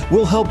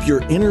 We'll help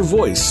your inner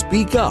voice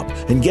speak up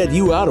and get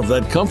you out of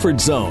that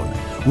comfort zone.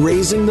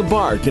 Raising the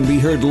Bar can be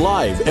heard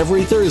live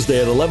every Thursday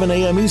at 11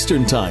 a.m.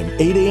 Eastern Time,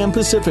 8 a.m.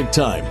 Pacific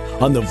Time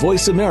on the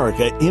Voice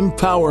America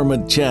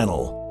Empowerment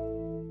Channel.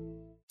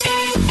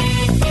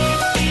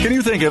 Can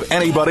you think of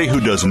anybody who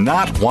does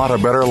not want a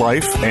better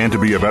life and to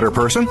be a better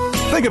person?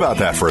 Think about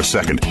that for a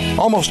second.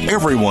 Almost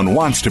everyone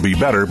wants to be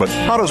better, but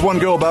how does one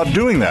go about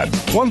doing that?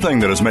 One thing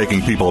that is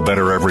making people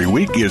better every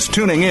week is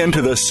tuning in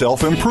to the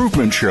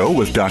Self-Improvement Show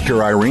with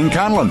Dr. Irene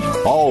Conlon.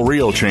 All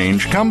real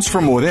change comes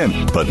from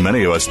within, but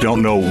many of us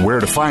don't know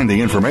where to find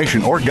the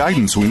information or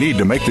guidance we need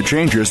to make the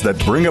changes that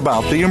bring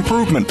about the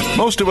improvement.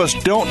 Most of us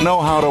don't know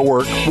how to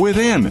work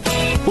within.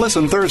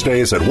 Listen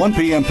Thursdays at 1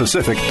 p.m.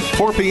 Pacific,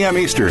 4 p.m.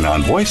 Eastern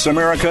on Voice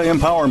America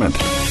Empowerment.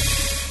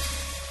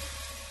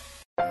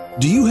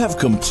 Do you have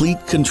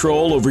complete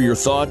control over your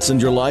thoughts and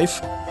your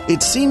life?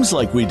 It seems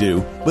like we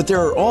do, but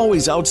there are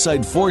always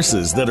outside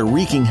forces that are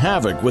wreaking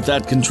havoc with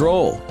that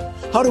control.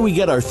 How do we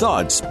get our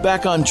thoughts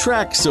back on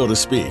track, so to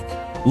speak?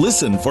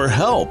 Listen for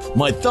Help,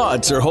 My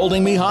Thoughts Are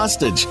Holding Me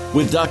Hostage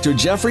with Dr.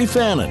 Jeffrey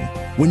Fannin.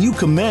 When you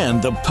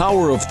command the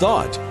power of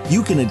thought,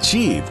 you can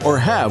achieve or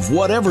have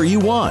whatever you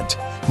want.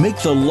 Make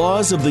the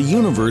laws of the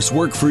universe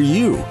work for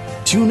you.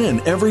 Tune in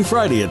every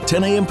Friday at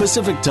 10 a.m.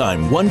 Pacific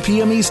Time, 1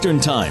 p.m.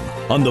 Eastern Time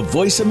on the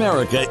Voice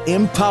America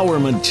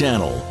Empowerment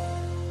Channel.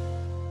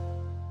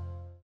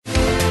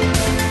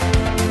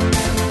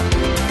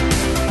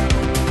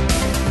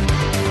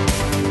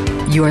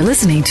 You are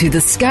listening to The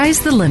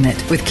Sky's the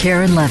Limit with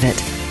Karen Levitt.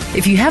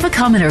 If you have a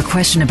comment or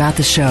question about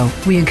the show,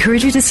 we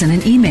encourage you to send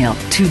an email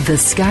to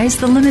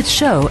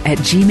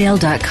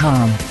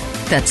thesky'sthelimitshow@gmail.com.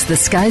 That's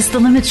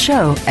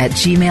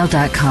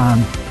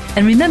thesky'sthelimitshow@gmail.com.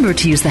 And remember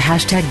to use the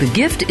hashtag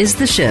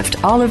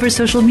 #TheGiftIsTheShift all over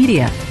social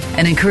media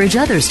and encourage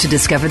others to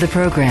discover the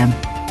program.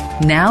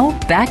 Now,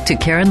 back to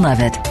Karen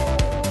Levitt.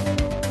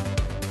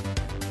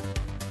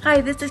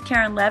 Hi, this is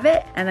Karen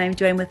Levitt, and I'm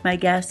joined with my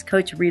guest,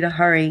 Coach Rita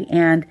Hurry.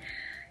 And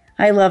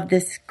I love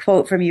this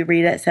quote from you,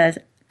 Rita. It says,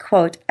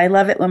 quote, I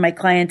love it when my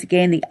clients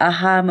gain the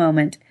aha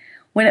moment,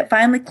 when it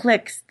finally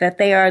clicks that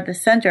they are the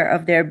center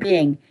of their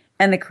being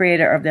and the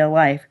creator of their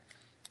life.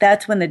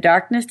 That's when the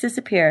darkness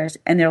disappears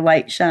and their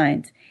light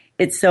shines.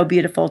 It's so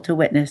beautiful to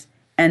witness,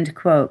 end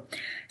quote.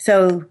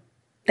 So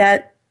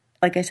that,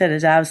 like I said,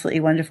 is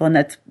absolutely wonderful, and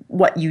that's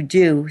what you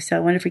do. So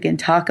I wonder if we can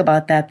talk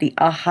about that, the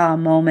aha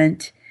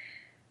moment.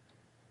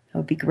 That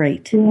would be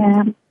great.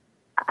 Yeah.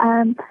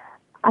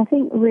 I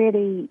think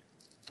really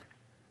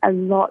a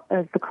lot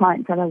of the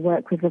clients that I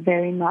work with are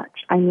very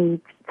much, I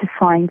need to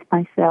find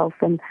myself,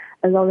 and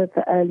a lot of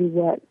the early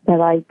work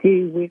that I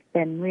do with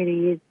them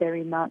really is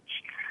very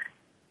much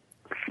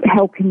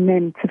helping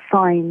them to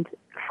find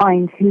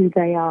who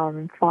they are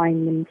and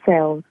find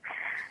themselves.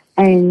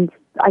 And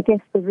I guess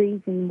the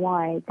reason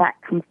why that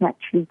comes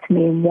naturally to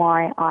me and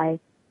why I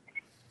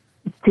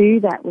do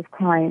that with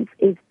clients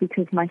is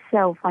because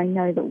myself, I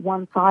know that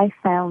once I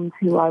found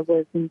who I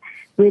was and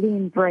really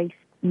embraced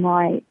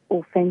my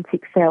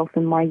authentic self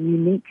and my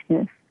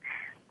uniqueness,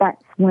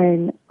 that's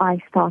when I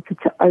started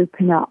to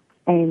open up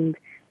and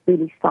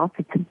really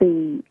started to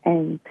be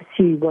and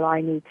pursue what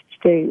I needed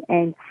to do.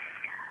 And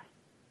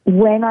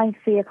when I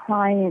see a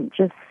client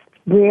just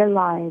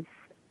realize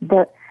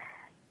that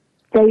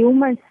they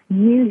almost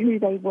knew who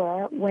they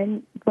were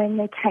when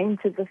they came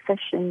to the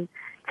session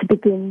to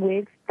begin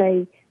with.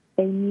 They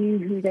knew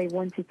who they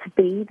wanted to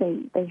be.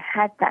 They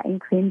had that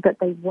inkling, but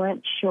they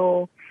weren't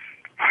sure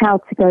how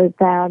to go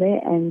about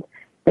it, and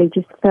they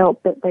just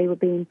felt that they were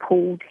being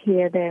pulled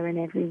here, there, and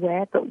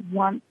everywhere. But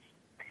once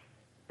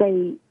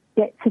they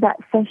get to that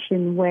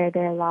session where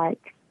they're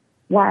like,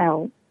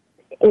 wow,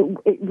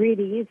 it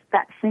really is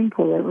that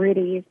simple. It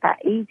really is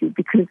that easy,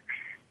 because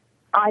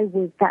I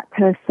was that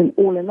person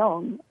all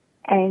along.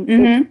 And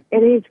it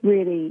is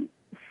really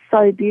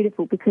so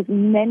beautiful, because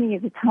many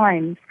of the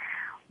times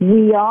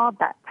we are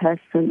that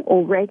person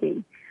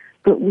already,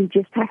 but we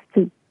just have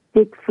to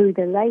dig through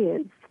the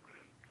layers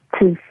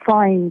to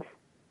find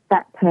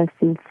that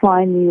person,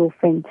 find the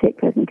authentic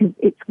person, because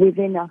it's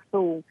within us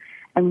all.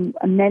 And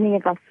many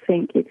of us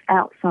think it's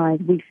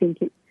outside. We think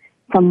it's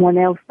someone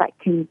else that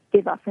can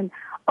give us. And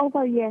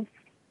although, yes,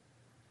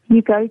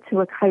 you go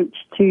to a coach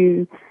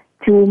to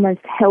almost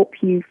help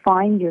you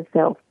find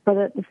yourself, but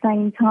at the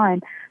same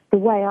time, the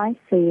way I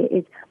see it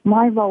is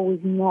my role is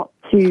not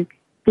to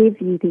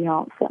give you the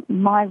answer.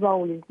 My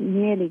role is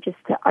merely just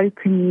to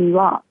open you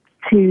up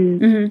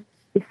to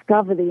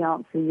discover the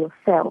answer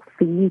yourself,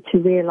 for you to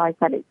realize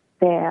that it's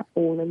there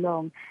all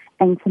along.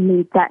 And to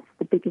me, that's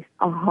the biggest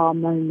aha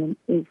moment,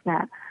 is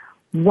that,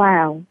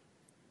 wow,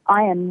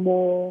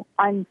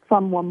 I'm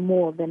someone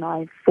more than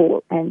I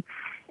thought. And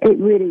it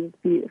really is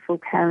beautiful,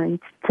 Karen,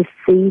 to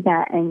see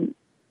that. And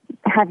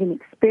having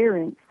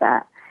experienced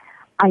that,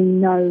 I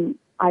know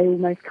I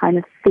almost kind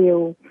of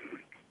feel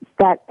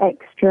that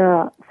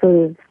extra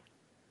sort of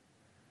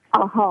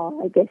aha,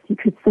 I guess you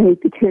could say,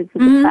 because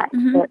of the fact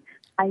that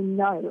I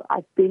know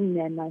I've been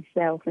there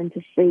myself, and to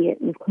see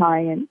it with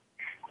clients,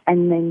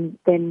 and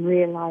then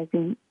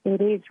realizing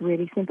it is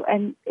really simple.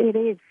 And it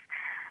is,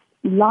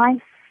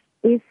 life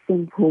is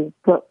simple,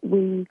 but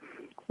we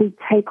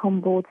take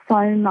on board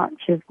so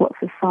much of what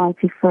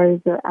society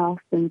throws at us,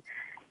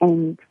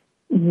 and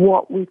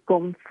what we've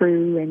gone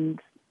through, and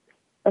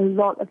a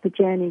lot of the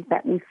journeys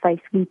that we face,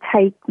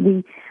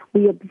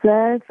 we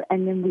observe,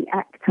 and then we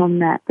act on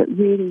that. But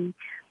really,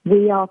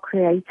 we are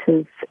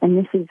creators, and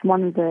this is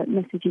one of the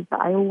messages that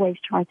I always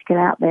try to get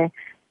out there.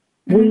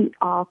 We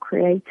are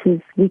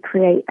creators. We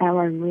create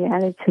our own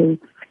reality.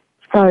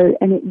 So,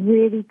 and it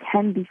really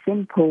can be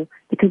simple,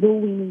 because all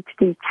we need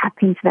to do is tap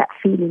into that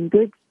feeling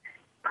good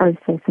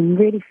process and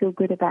really feel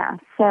good about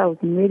ourselves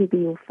and really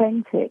be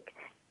authentic,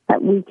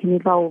 that we can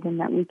evolve and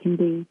that we can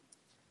be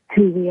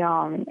who we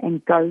are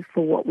and go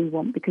for what we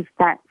want. Because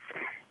that's,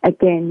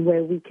 again,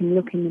 where we can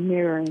look in the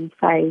mirror and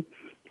say,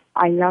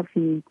 I love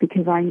you,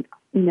 because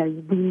we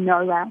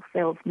know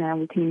ourselves now.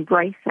 We can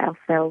embrace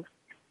ourselves,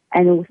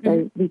 and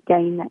also we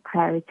gain that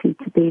clarity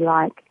to be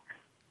like,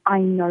 I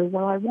know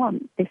what I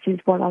want. This is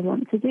what I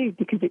want to do,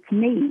 because it's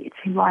me. It's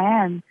who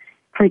I am.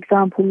 For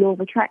example, law of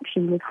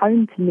attraction was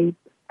home to me,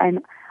 and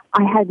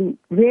I hadn't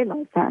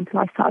realized that until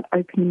I started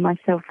opening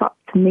myself up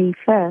to me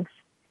first.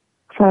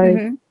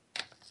 So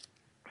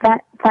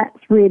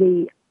that's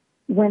really,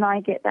 when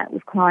I get that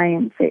with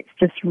clients, it's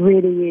just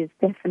really is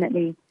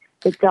definitely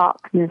the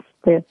darkness,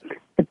 the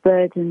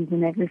burdens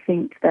and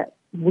everything that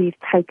we've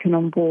taken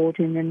on board,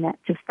 and then that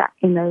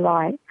inner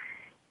light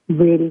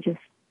really just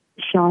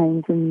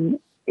shines, and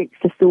it's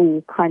just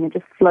all kind of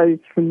just flows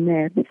from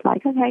there. It's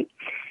like, okay,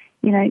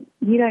 you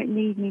don't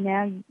need me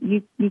now.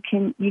 You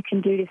can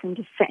do this, and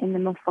just setting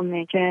them off on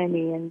their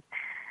journey.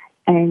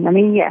 And I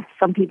mean, yes,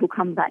 some people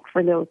come back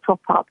for a little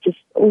top up, just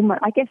almost,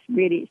 I guess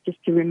really it's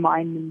just to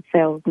remind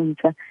themselves, and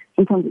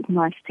sometimes it's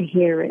nice to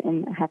hear it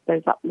and have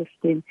those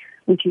uplifting,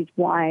 which is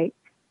why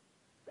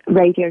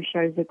radio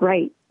shows are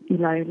great,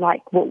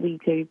 like what we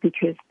do,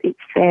 because it's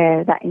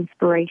there, that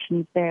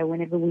inspiration's there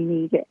whenever we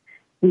need it.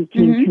 We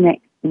can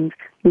connect and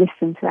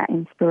listen to that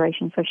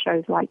inspiration. So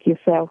shows like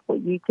yourself,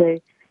 what you do,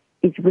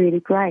 is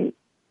really great.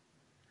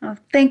 Oh,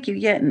 thank you.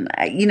 Yeah, and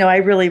I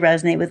really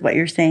resonate with what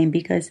you're saying,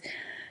 because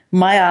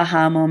my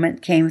aha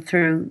moment came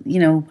through,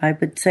 I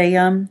would say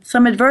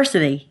some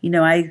adversity.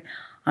 I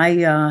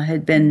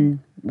had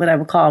been what I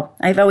would call,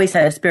 I've always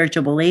had a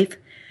spiritual belief,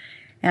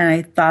 and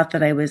I thought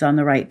that I was on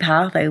the right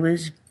path. I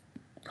was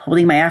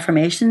holding my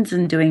affirmations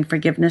and doing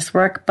forgiveness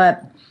work,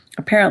 but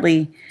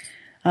apparently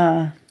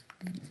the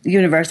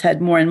universe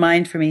had more in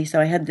mind for me.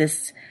 So I had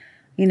this,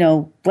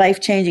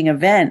 life-changing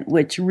event,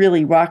 which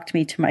really rocked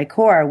me to my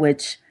core,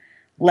 which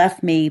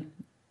left me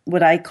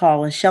what I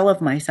call a shell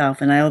of myself.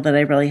 And all that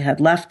I really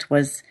had left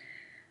was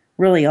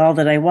really all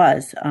that I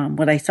was,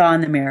 what I saw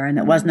in the mirror, and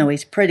it wasn't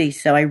always pretty.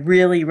 So I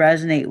really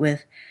resonate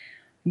with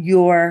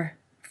your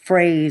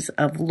phrase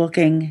of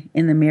looking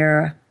in the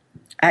mirror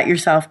at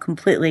yourself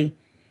completely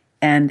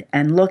and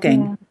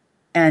looking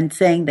and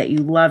saying that you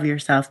love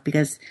yourself,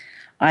 because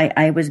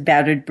I was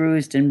battered,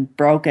 bruised, and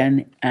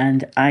broken,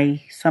 and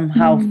I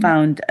somehow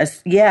found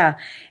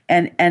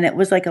and it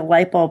was like a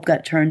light bulb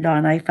got turned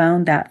on. I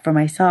found that for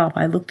myself.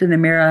 I looked in the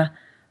mirror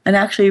and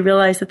actually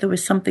realized that there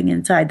was something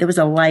inside. There was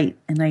a light,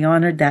 and I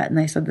honored that, and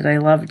I said that I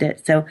loved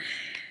it. So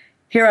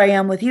here I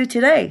am with you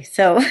today.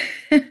 So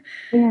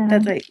Yeah.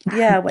 that's like,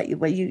 yeah,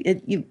 what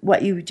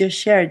you just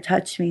shared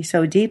touched me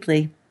so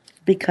deeply,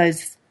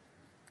 because,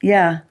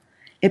 yeah,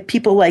 if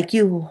people like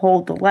you who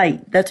hold the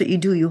light, that's what you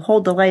do. You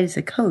hold the light as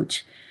a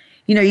coach.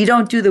 You know, you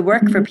don't do the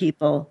work for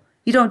people.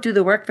 You don't do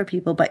the work for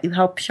people, but you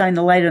help shine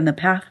the light on the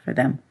path for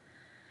them.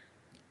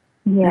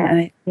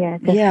 Yeah,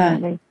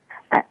 definitely.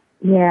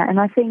 Yeah, and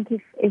I think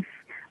if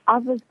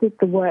others did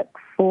the work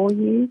for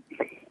you,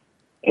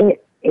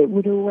 it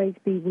would always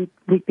be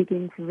we'd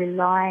begin to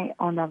rely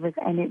on others,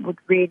 and it would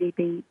really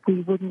be we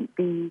wouldn't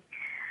be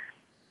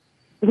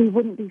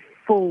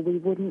full. We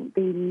wouldn't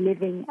be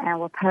living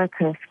our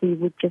purpose. We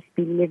would just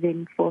be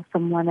living for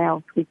someone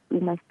else. We'd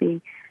almost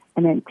be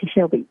an empty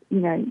shell. But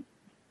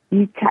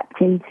you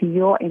tapped into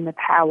your inner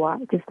power,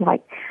 just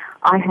like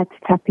I had to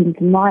tap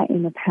into my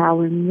inner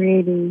power, and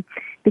really,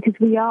 because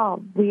we are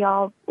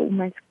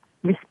almost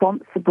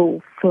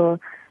responsible for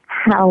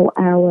how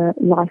our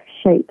life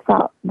shapes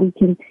up. We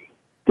can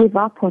give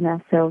up on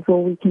ourselves,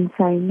 or we can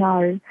say,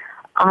 no,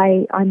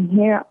 I'm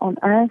here on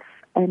earth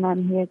and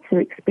I'm here to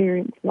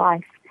experience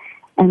life,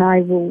 and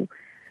I will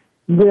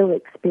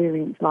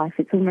experience life.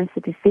 It's almost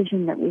a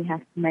decision that we have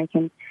to make,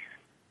 and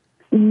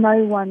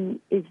no one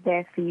is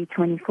there for you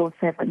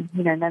 24/7.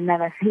 No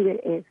matter who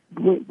it is,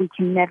 we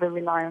can never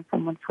rely on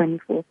someone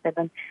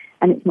 24/7,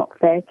 and it's not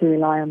fair to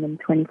rely on them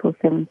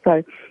 24/7.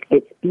 So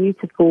it's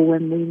beautiful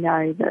when we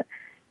know that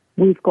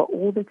we've got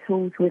all the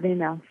tools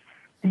within us,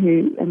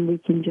 and we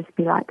can just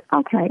be like,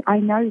 okay, I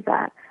know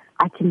that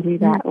I can do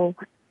that, or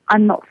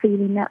I'm not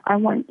feeling that, I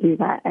won't do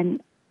that.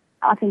 And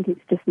I think it's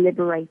just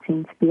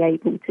liberating to be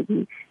able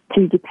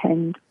to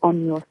depend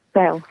on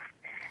yourself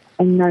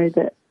and know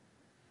that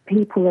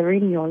people are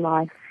in your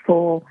life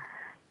for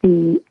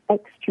the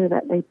extra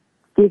that they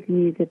give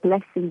you, the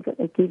blessings that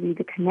they give you,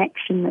 the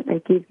connection that they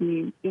give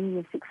you in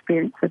this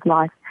experience of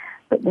life,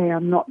 but they are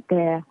not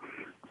there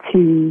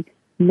to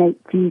make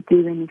you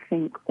do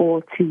anything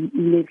or to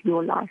live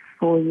your life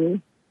for you.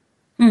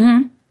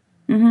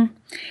 Mm-hmm.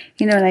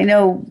 Mm-hmm. And I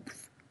know,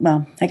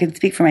 well, I can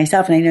speak for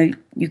myself, and I know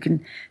you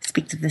can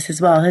speak to this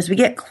as well. As we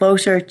get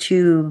closer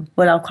to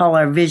what I'll call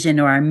our vision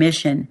or our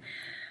mission,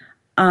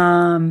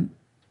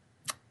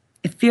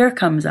 fear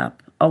comes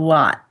up a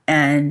lot,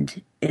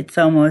 and it's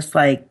almost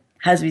like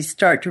as we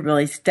start to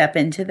really step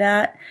into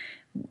that,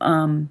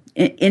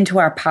 into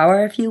our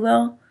power, if you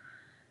will,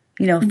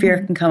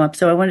 fear can come up.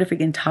 So I wonder if we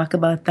can talk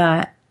about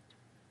that.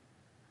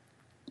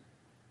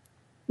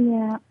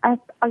 Yeah, I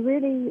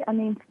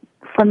mean,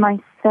 for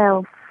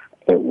myself,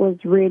 it was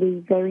really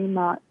very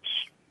much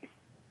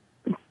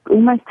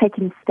almost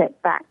taking a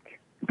step back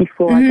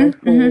before I go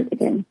forward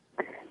again.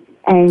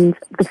 And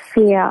the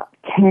fear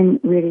can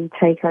really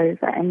take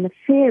over. And the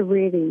fear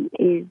really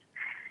is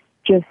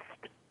just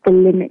the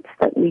limits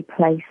that we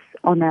place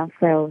on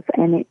ourselves.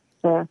 And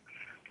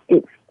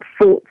it's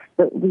thoughts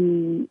that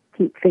we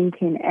keep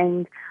thinking.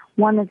 And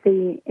one of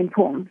the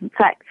important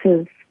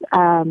factors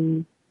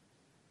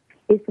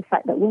is the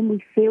fact that when we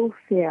feel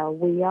fear,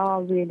 we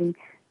are really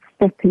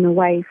stepping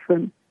away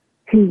from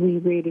who we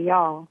really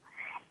are.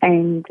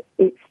 And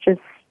it's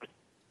just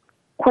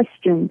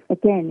questions.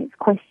 Again, it's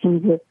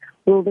questions of,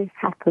 will this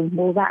happen?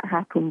 Will that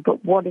happen?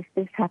 But what if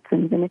this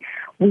happens? And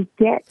we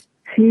get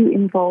too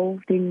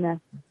involved in the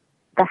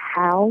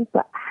how,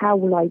 but how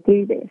will I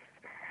do this?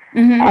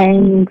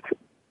 And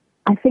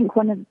I think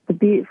one of the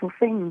beautiful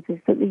things is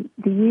that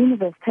the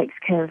universe takes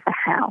care of the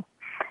how.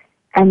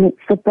 And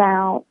it's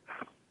about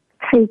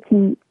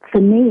taking, for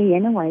me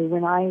anyway,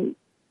 when I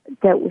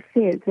dealt with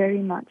fear, it's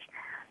very much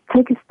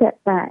take a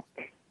step back.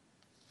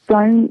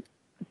 Don't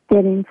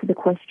get into the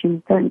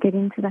questions. Don't get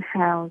into the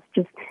hows.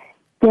 Just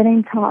get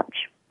in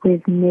touch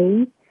with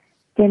me.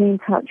 Get in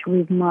touch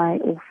with my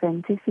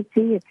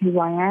authenticity of who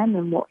I am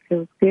and what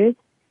feels good.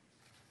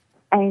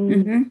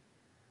 And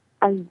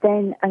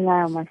then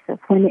allow myself.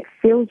 When it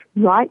feels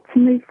right to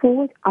move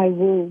forward, I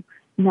will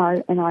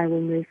know and I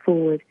will move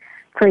forward.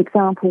 For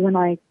example, when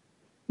I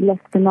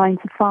left the 9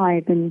 to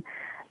 5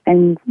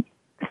 and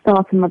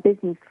started my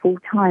business full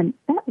time,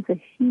 that was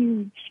a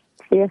huge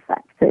fear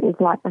factor. It was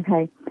like,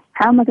 okay,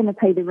 how am I going to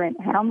pay the rent?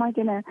 How am I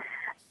going to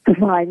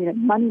provide,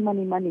 money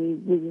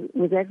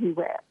was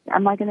everywhere.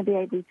 Am I going to be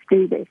able to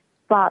do this?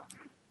 But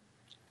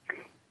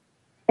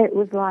it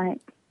was like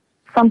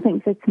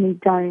something said to me,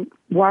 don't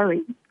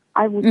worry.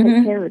 I will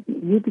take care of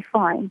you. You'll be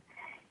fine.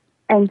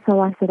 And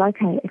so I said,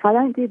 okay, if I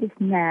don't do this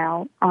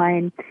now,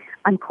 I'm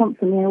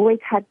constantly, I always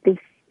had this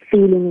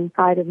feeling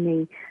inside of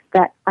me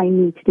that I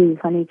need to do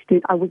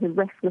this, I was a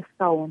restless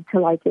soul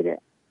until I did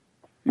it.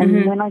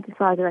 And when I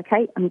decided,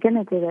 okay, I'm going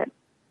to do it,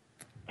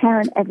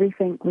 Karen,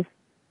 everything was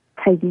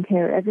taken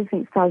care of.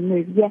 Everything started to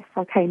move. Yes,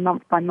 okay,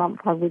 month by month,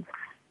 I was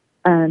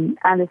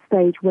at a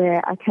stage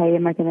where, okay,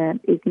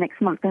 is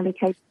next month going to be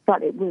okay?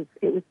 But it was,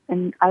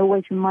 and I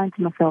always reminded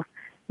myself,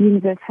 the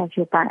universe has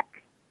your back.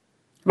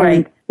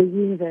 Right. And the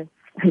universe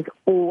has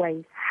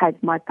always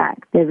had my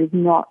back. There is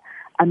not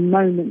a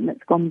moment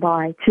that's gone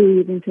by,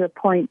 even to a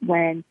point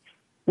when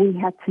we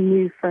had to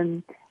move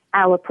from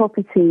our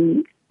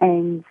property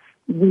and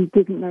we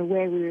didn't know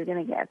where we were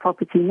going to get a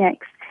property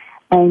next.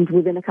 And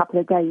within a couple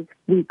of days,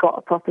 we got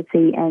a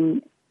property,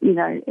 and,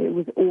 it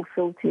was all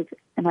sorted.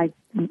 And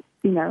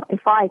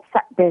if I had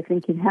sat there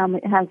thinking,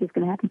 how's this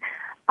going to happen,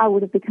 I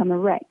would have become a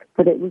wreck.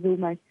 But it was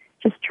almost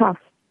just trust.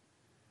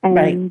 And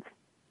right.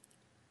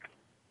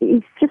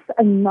 It's just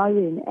a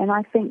knowing. And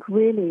I think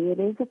really it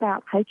is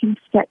about taking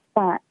steps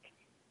back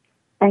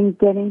and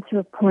getting to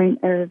a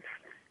point of,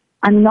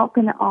 I'm not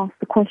going to ask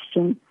the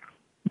question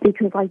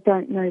because I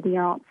don't know the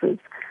answers.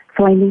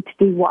 So I need to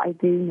do what I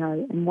do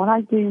know. And what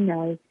I do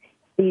know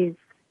is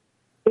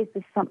this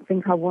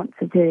something I want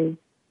to do?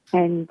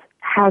 And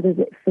how does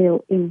it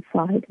feel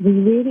inside? We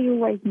really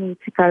always need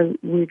to go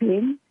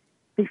within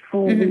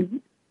before we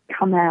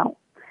come out.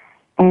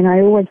 And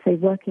I always say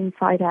work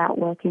inside out,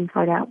 work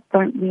inside out.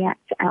 Don't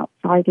react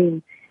outside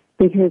in,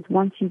 because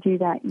once you do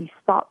that, you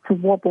start to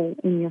wobble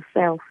in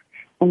yourself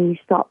and you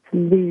start to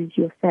lose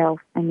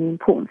yourself. And the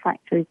important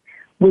factor is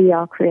we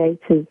are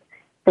creators.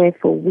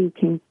 Therefore, we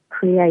can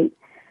create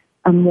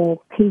a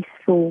more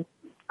peaceful,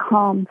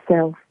 calm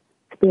self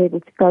to be able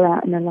to go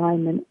out in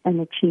alignment and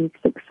achieve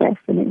success.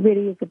 And it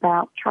really is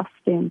about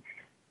trusting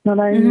not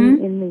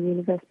only in the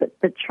universe,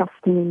 but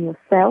trusting in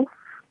yourself.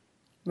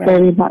 Right.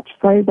 Very much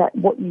so, that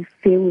what you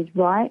feel is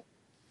right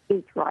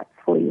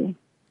for you.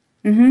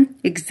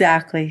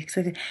 Exactly.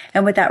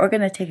 And with that, we're going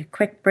to take a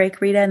quick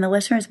break, Rita, and the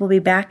listeners will be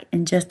back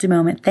in just a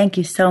moment. Thank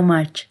you so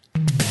much.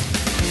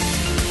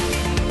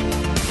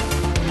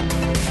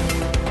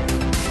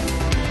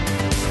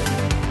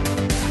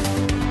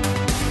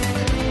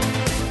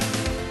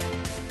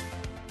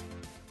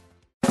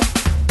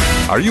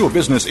 Are you a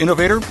business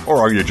innovator, or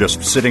are you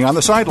just sitting on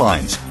the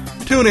sidelines?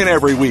 Tune in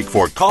every week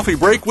for Coffee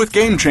Break with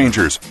Game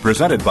Changers,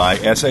 presented by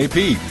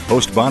SAP.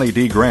 Host Bonnie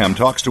D. Graham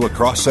talks to a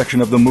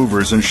cross-section of the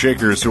movers and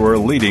shakers who are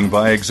leading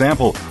by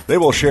example. They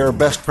will share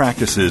best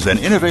practices and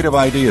innovative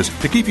ideas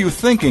to keep you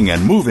thinking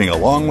and moving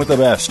along with the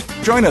best.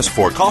 Join us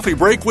for Coffee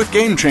Break with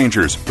Game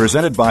Changers,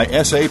 presented by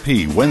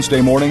SAP,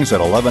 Wednesday mornings at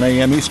 11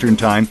 a.m. Eastern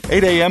Time,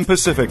 8 a.m.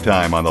 Pacific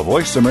Time on the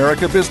Voice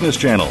America Business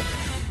Channel.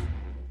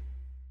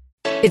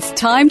 It's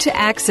time to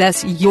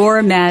access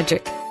your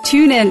magic.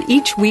 Tune in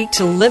each week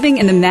to Living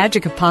in the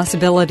Magic of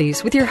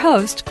Possibilities with your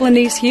host,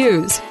 Glenise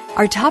Hughes.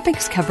 Our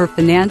topics cover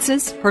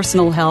finances,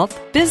 personal health,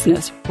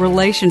 business,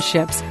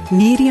 relationships,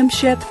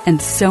 mediumship,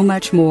 and so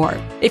much more.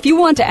 If you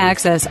want to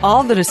access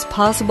all that is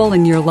possible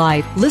in your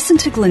life, listen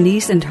to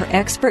Glenise and her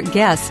expert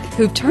guests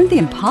who've turned the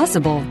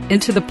impossible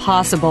into the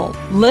possible.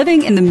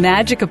 Living in the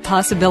Magic of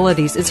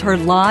Possibilities is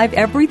heard live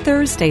every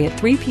Thursday at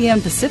 3 p.m.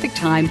 Pacific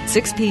Time,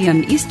 6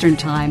 p.m. Eastern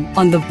Time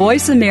on the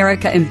Voice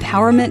America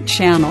Empowerment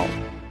Channel.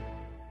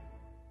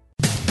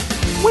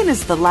 When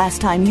is the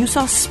last time you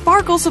saw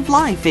sparkles of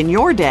life in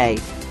your day?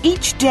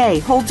 Each day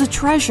holds a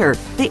treasure,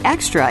 the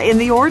extra in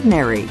the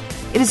ordinary.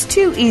 It is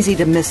too easy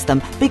to miss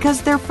them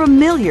because they're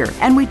familiar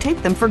and we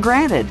take them for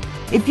granted.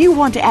 If you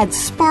want to add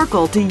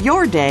sparkle to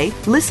your day,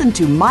 listen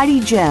to Mighty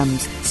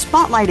Gems,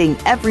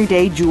 spotlighting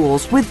everyday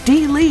jewels with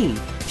Dee Lee.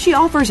 She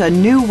offers a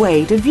new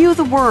way to view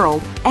the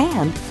world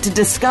and to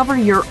discover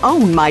your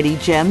own mighty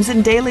gems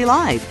in daily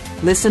life.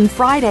 Listen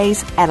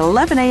Fridays at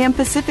 11 a.m.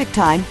 Pacific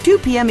Time, 2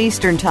 p.m.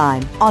 Eastern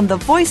Time on the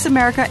Voice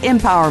America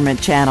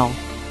Empowerment Channel.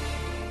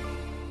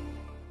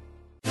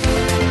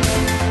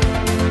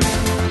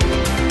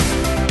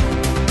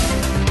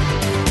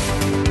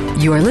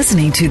 You are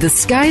listening to The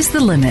Sky's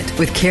the Limit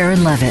with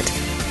Karen Levitt.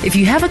 If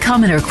you have a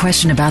comment or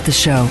question about the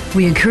show,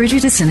 we encourage you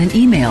to send an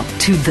email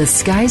to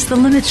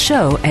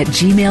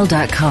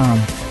thesky'sthelimitshow@gmail.com.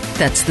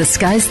 That's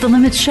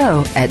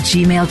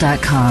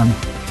thesky'sthelimitshow@gmail.com.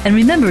 And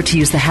remember to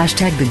use the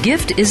hashtag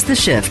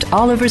 #TheGiftIsTheShift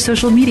all over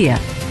social media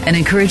and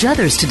encourage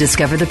others to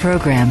discover the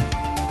program.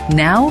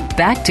 Now,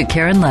 back to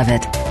Karen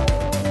Levitt.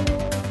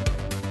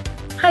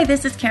 Hi,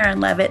 this is Karen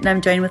Levitt, and I'm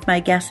joined with my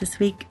guest this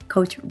week,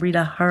 Coach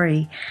Rita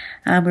Hurry.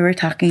 We were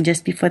talking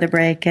just before the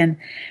break and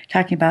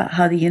talking about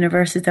how the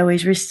universe is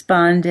always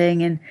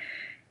responding and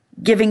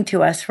giving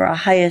to us for our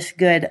highest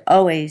good,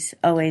 always,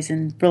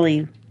 and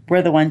really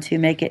we're the ones who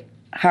make it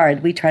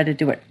hard. We try to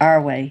do it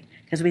our way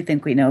because we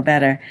think we know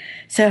better.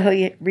 So,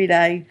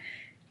 Rita,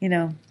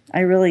 I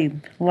really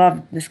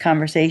love this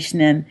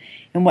conversation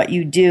and what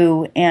you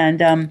do.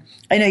 And I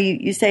know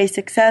you say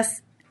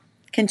success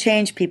can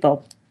change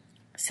people.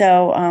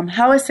 So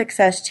how has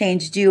success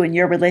changed you in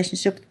your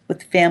relationship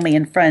with family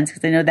and friends?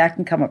 Because I know that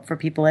can come up for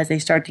people as they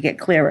start to get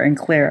clearer and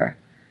clearer.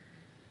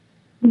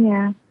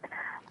 Yeah.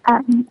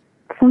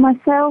 For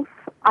myself,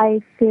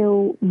 I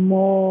feel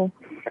more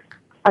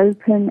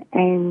open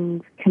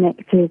and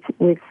connected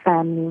with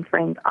family and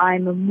friends.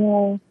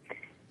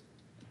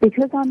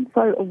 Because I'm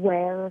so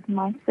aware of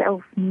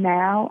myself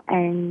now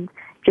and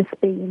just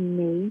being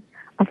me,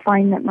 I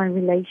find that my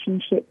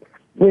relationships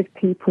with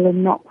people are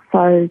not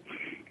so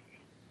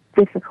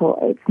difficult.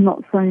 It's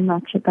not so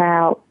much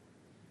about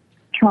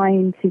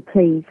trying to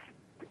please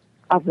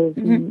others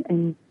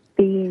and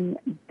being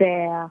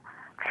there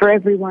for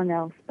everyone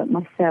else but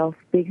myself,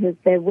 because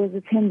there was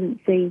a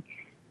tendency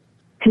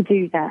to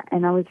do that,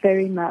 and I was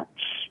very much,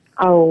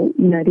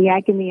 the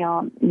agony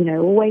aunt,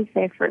 always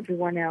there for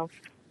everyone else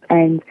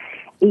And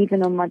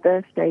even on my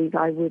birthdays,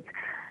 I would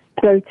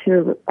go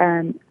to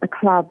a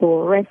club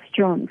or a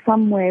restaurant,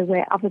 somewhere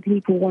where other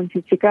people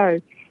wanted to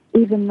go,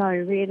 even though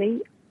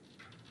really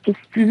just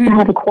to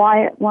have a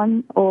quiet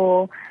one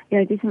or,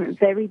 do something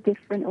very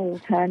different or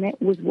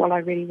alternate was what I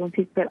really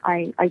wanted, but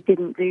I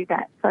didn't do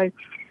that. So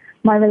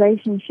my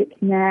relationships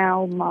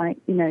now,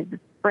 the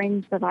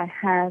friends that I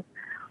have,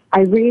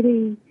 I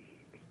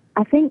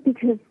think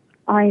because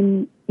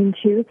I'm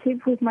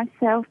intuitive with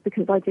myself,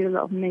 because I do a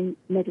lot of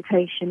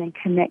meditation and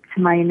connect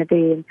to my inner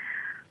being,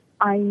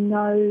 I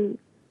know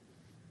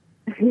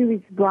who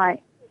is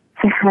right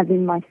to have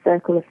in my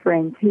circle of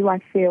friends, who I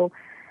feel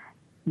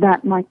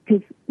that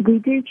because we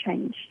do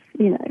change,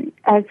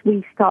 as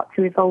we start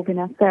to evolve in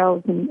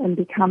ourselves and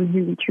become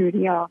who we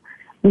truly are.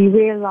 We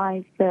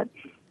realize that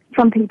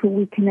some people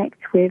we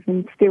connect with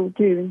and still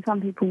do, and some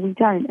people we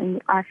don't.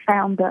 And I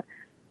found that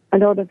a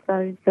lot of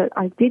those that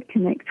I did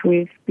connect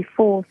with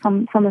before,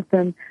 some of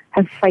them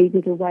have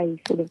faded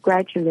away sort of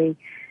gradually.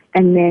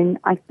 And then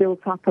I've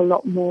built up a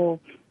lot more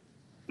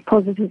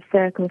positive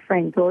circle of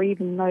friends, or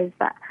even those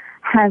that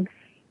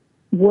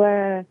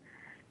were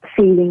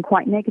feeling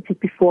quite negative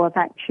before, I've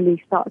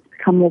actually started to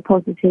become more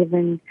positive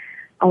and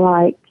are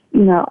like,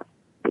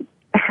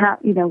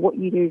 what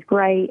you do is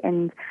great.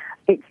 And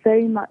it's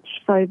very much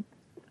so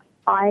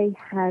I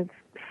have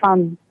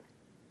fun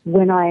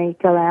when I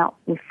go out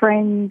with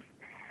friends,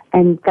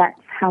 and that's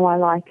how I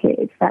like it.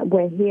 It's that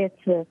we're here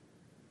to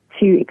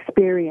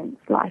experience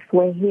life.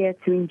 We're here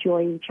to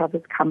enjoy each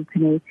other's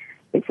company.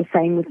 It's the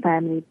same with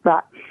family.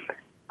 But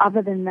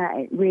other than that,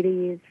 it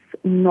really is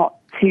not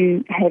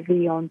too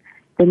heavy on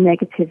the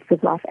negatives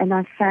of life. And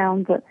I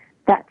found that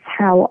that's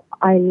how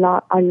I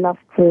love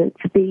to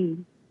be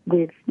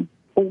with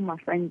all my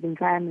friends and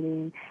family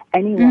and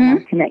anyone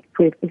I connect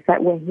with, is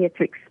that we're here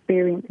to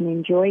experience and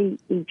enjoy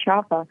each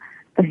other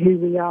for who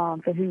we are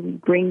and for who we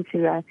bring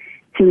to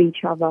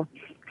each other,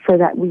 so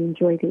that we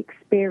enjoy the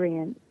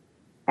experience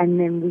and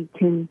then we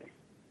can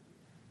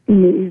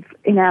move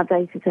in our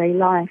day-to-day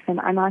life. And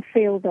I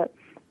feel that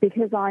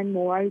because I'm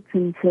more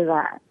open to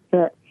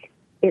that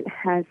it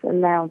has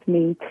allowed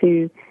me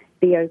to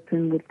be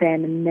open with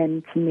them and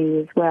them to me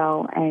as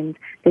well. And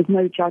there's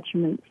no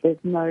judgments, there's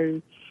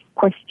no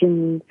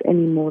questions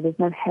anymore, there's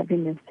no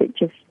heaviness. It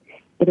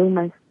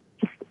almost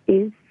just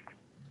is,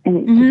 and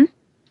it's just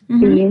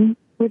being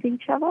with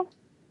each other.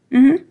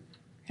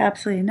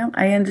 Absolutely. No,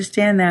 I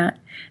understand that.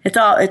 It's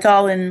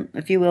all in,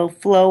 if you will,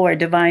 flow or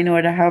divine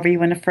order, however you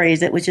want to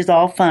phrase it, which is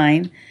all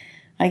fine.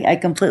 I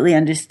completely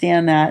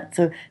understand that.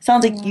 So it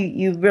sounds like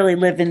you really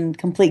live in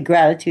complete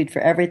gratitude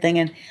for everything.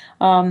 And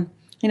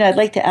I'd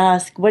like to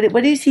ask, what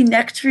do you see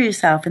next for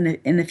yourself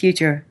in the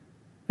future?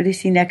 What do you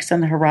see next on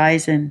the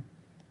horizon?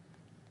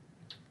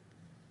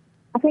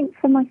 I think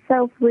for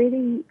myself,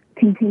 really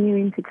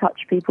continuing to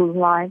touch people's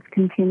lives,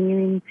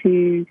 continuing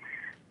to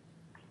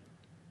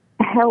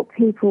help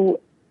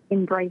people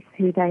embrace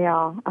who they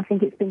are. I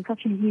think it's been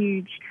such a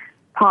huge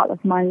part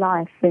of my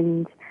life,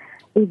 and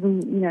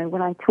even,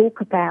 when I talk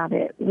about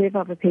it with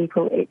other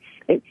people,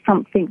 it's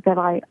something that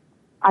I'd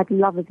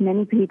love as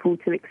many people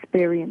to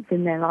experience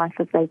in their life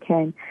as they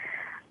can,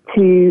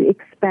 to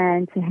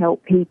expand, to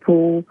help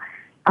people,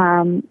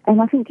 and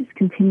I think just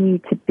continue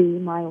to be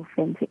my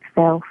authentic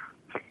self,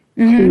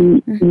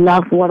 to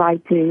love what I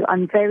do.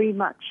 I'm very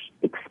much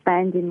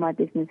expanding my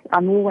business.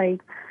 I'm always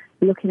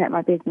looking at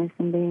my business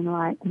and being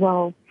like,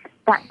 well,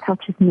 that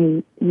touches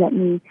me. Let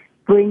me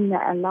bring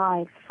that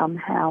alive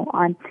somehow.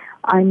 I'm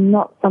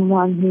not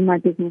someone who my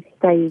business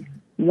stays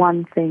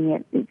one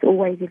thing. It's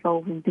always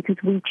evolving, because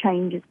we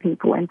change as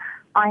people, and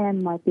I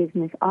am my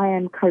business. I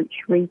am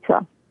Coach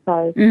Rita.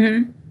 So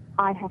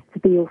I have to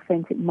be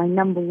authentic. My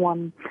number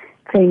one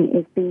thing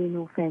is being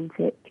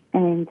authentic.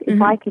 And if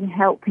I can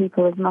help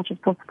people as much as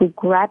possible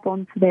grab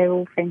onto their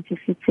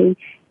authenticity,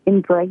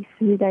 embrace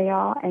who they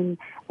are, and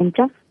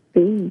just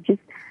be, just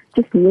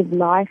live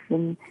life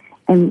and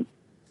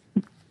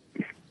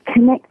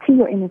connect to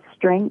your inner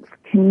strength,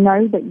 to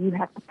know that you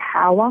have the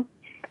power,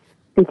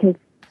 because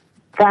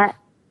I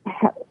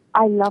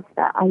love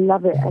that. I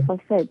love it. As I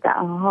said, that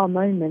aha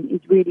moment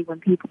is really when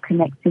people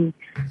connect in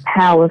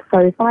power. So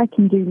if I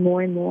can do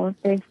more and more of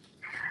this,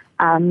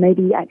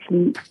 maybe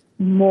actually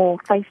more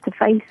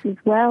face-to-face as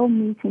well,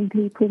 meeting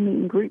people,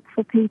 meeting groups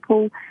of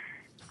people,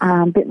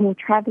 a bit more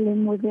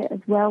traveling with it as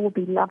well would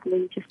be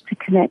lovely, just to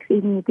connect,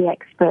 even with the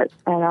experts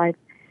that I've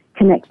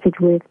connected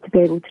with, to be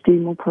able to do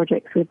more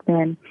projects with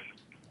them.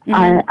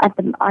 At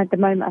the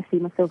moment, I see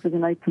myself as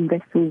an open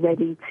vessel,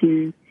 ready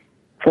to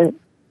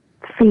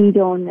feed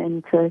on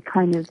and to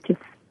kind of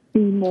just be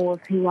more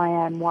of who I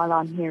am while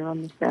I'm here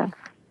on this earth.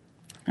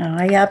 Oh,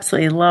 I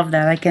absolutely love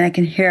that. I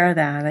can hear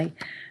that. I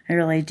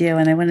really do.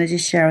 And I want to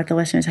just share with the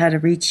listeners how to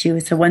reach you.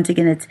 So once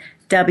again, it's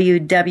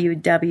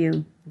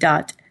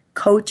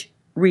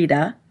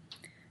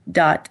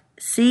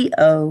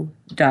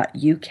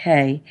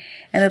www.coachrita.co.uk.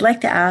 And I'd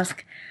like to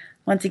ask,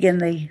 once again,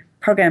 the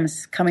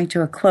program's coming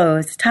to a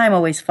close. Time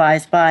always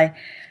flies by.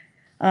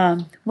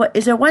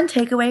 Is there one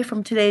takeaway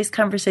from today's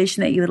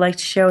conversation that you would like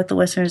to share with the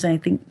listeners? I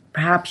think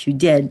perhaps you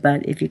did,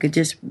 but if you could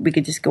we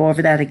could just go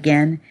over that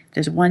again. If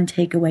there's one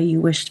takeaway you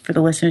wished for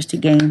the listeners to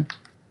gain.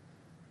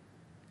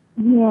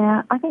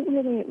 Yeah, I think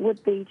really it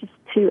would be just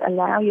to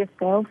allow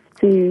yourself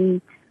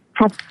to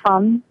have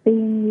fun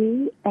being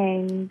you,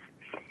 and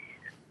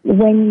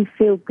when you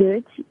feel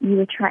good, you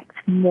attract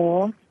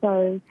more.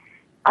 So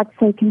I'd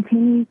say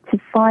continue to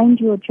find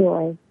your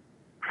joy,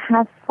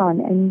 have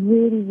fun, and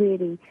really,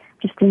 really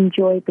just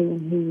enjoy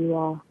being who you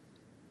are.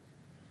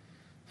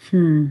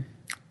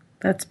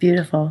 That's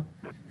beautiful.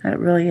 That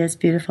really is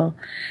beautiful.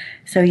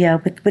 So yeah,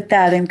 with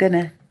that, I'm going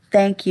to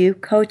thank you,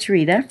 Coach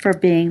Rita, for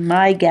being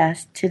my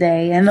guest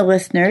today and the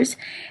listeners.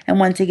 And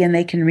once again,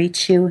 they can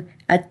reach you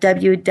at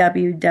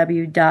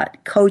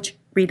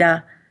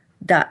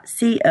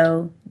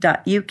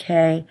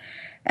www.coachrita.co.uk.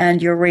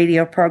 And your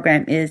radio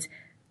program is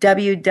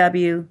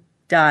www.LOA,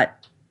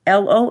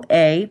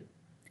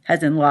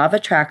 as in Law of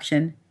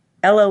Attraction,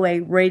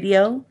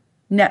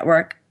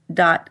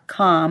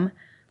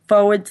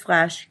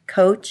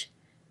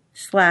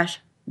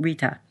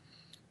 LOARadio.com/coach/Rita.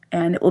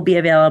 And it will be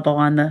available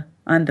on the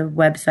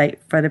website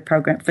for the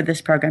program, for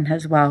this program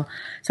as well.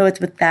 So it's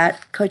with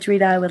that, Coach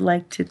Rita, I would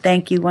like to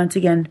thank you once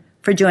again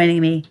for joining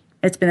me.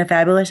 It's been a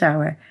fabulous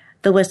hour.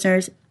 The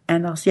listeners,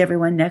 and I'll see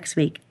everyone next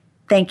week.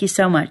 Thank you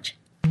so much.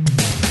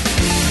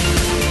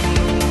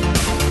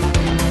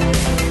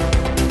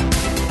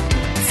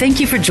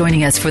 Thank you for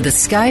joining us for The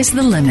Sky's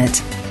the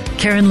Limit.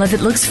 Karen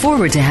Levitt looks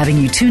forward to having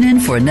you tune in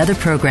for another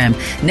program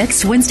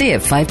next Wednesday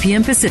at 5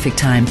 p.m. Pacific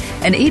Time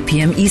and 8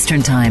 p.m.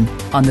 Eastern Time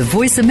on the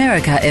Voice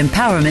America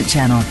Empowerment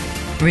Channel.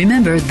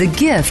 Remember, the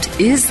gift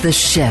is the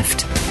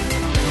shift.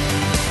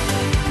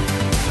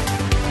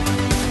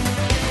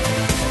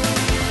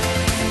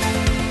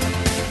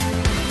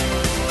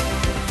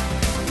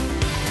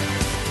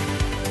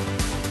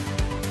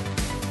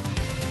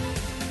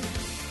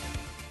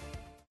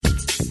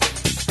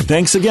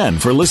 Thanks again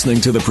for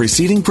listening to the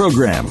preceding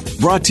program,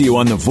 brought to you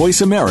on the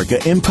Voice America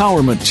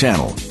Empowerment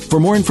Channel. For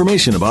more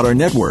information about our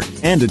network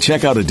and to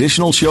check out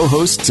additional show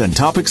hosts and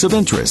topics of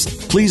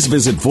interest, please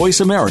visit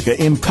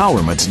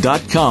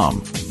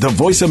voiceamericaempowerment.com. The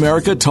Voice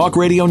America Talk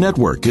Radio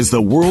Network is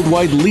the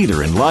worldwide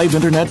leader in live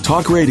Internet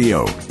talk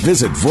radio.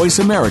 Visit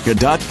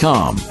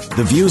voiceamerica.com.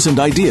 The views and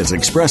ideas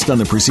expressed on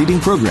the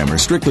preceding program are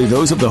strictly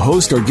those of the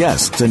host or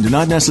guests and do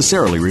not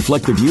necessarily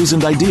reflect the views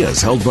and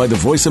ideas held by the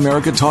Voice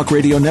America Talk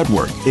Radio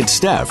Network, its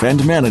staff,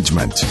 and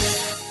management.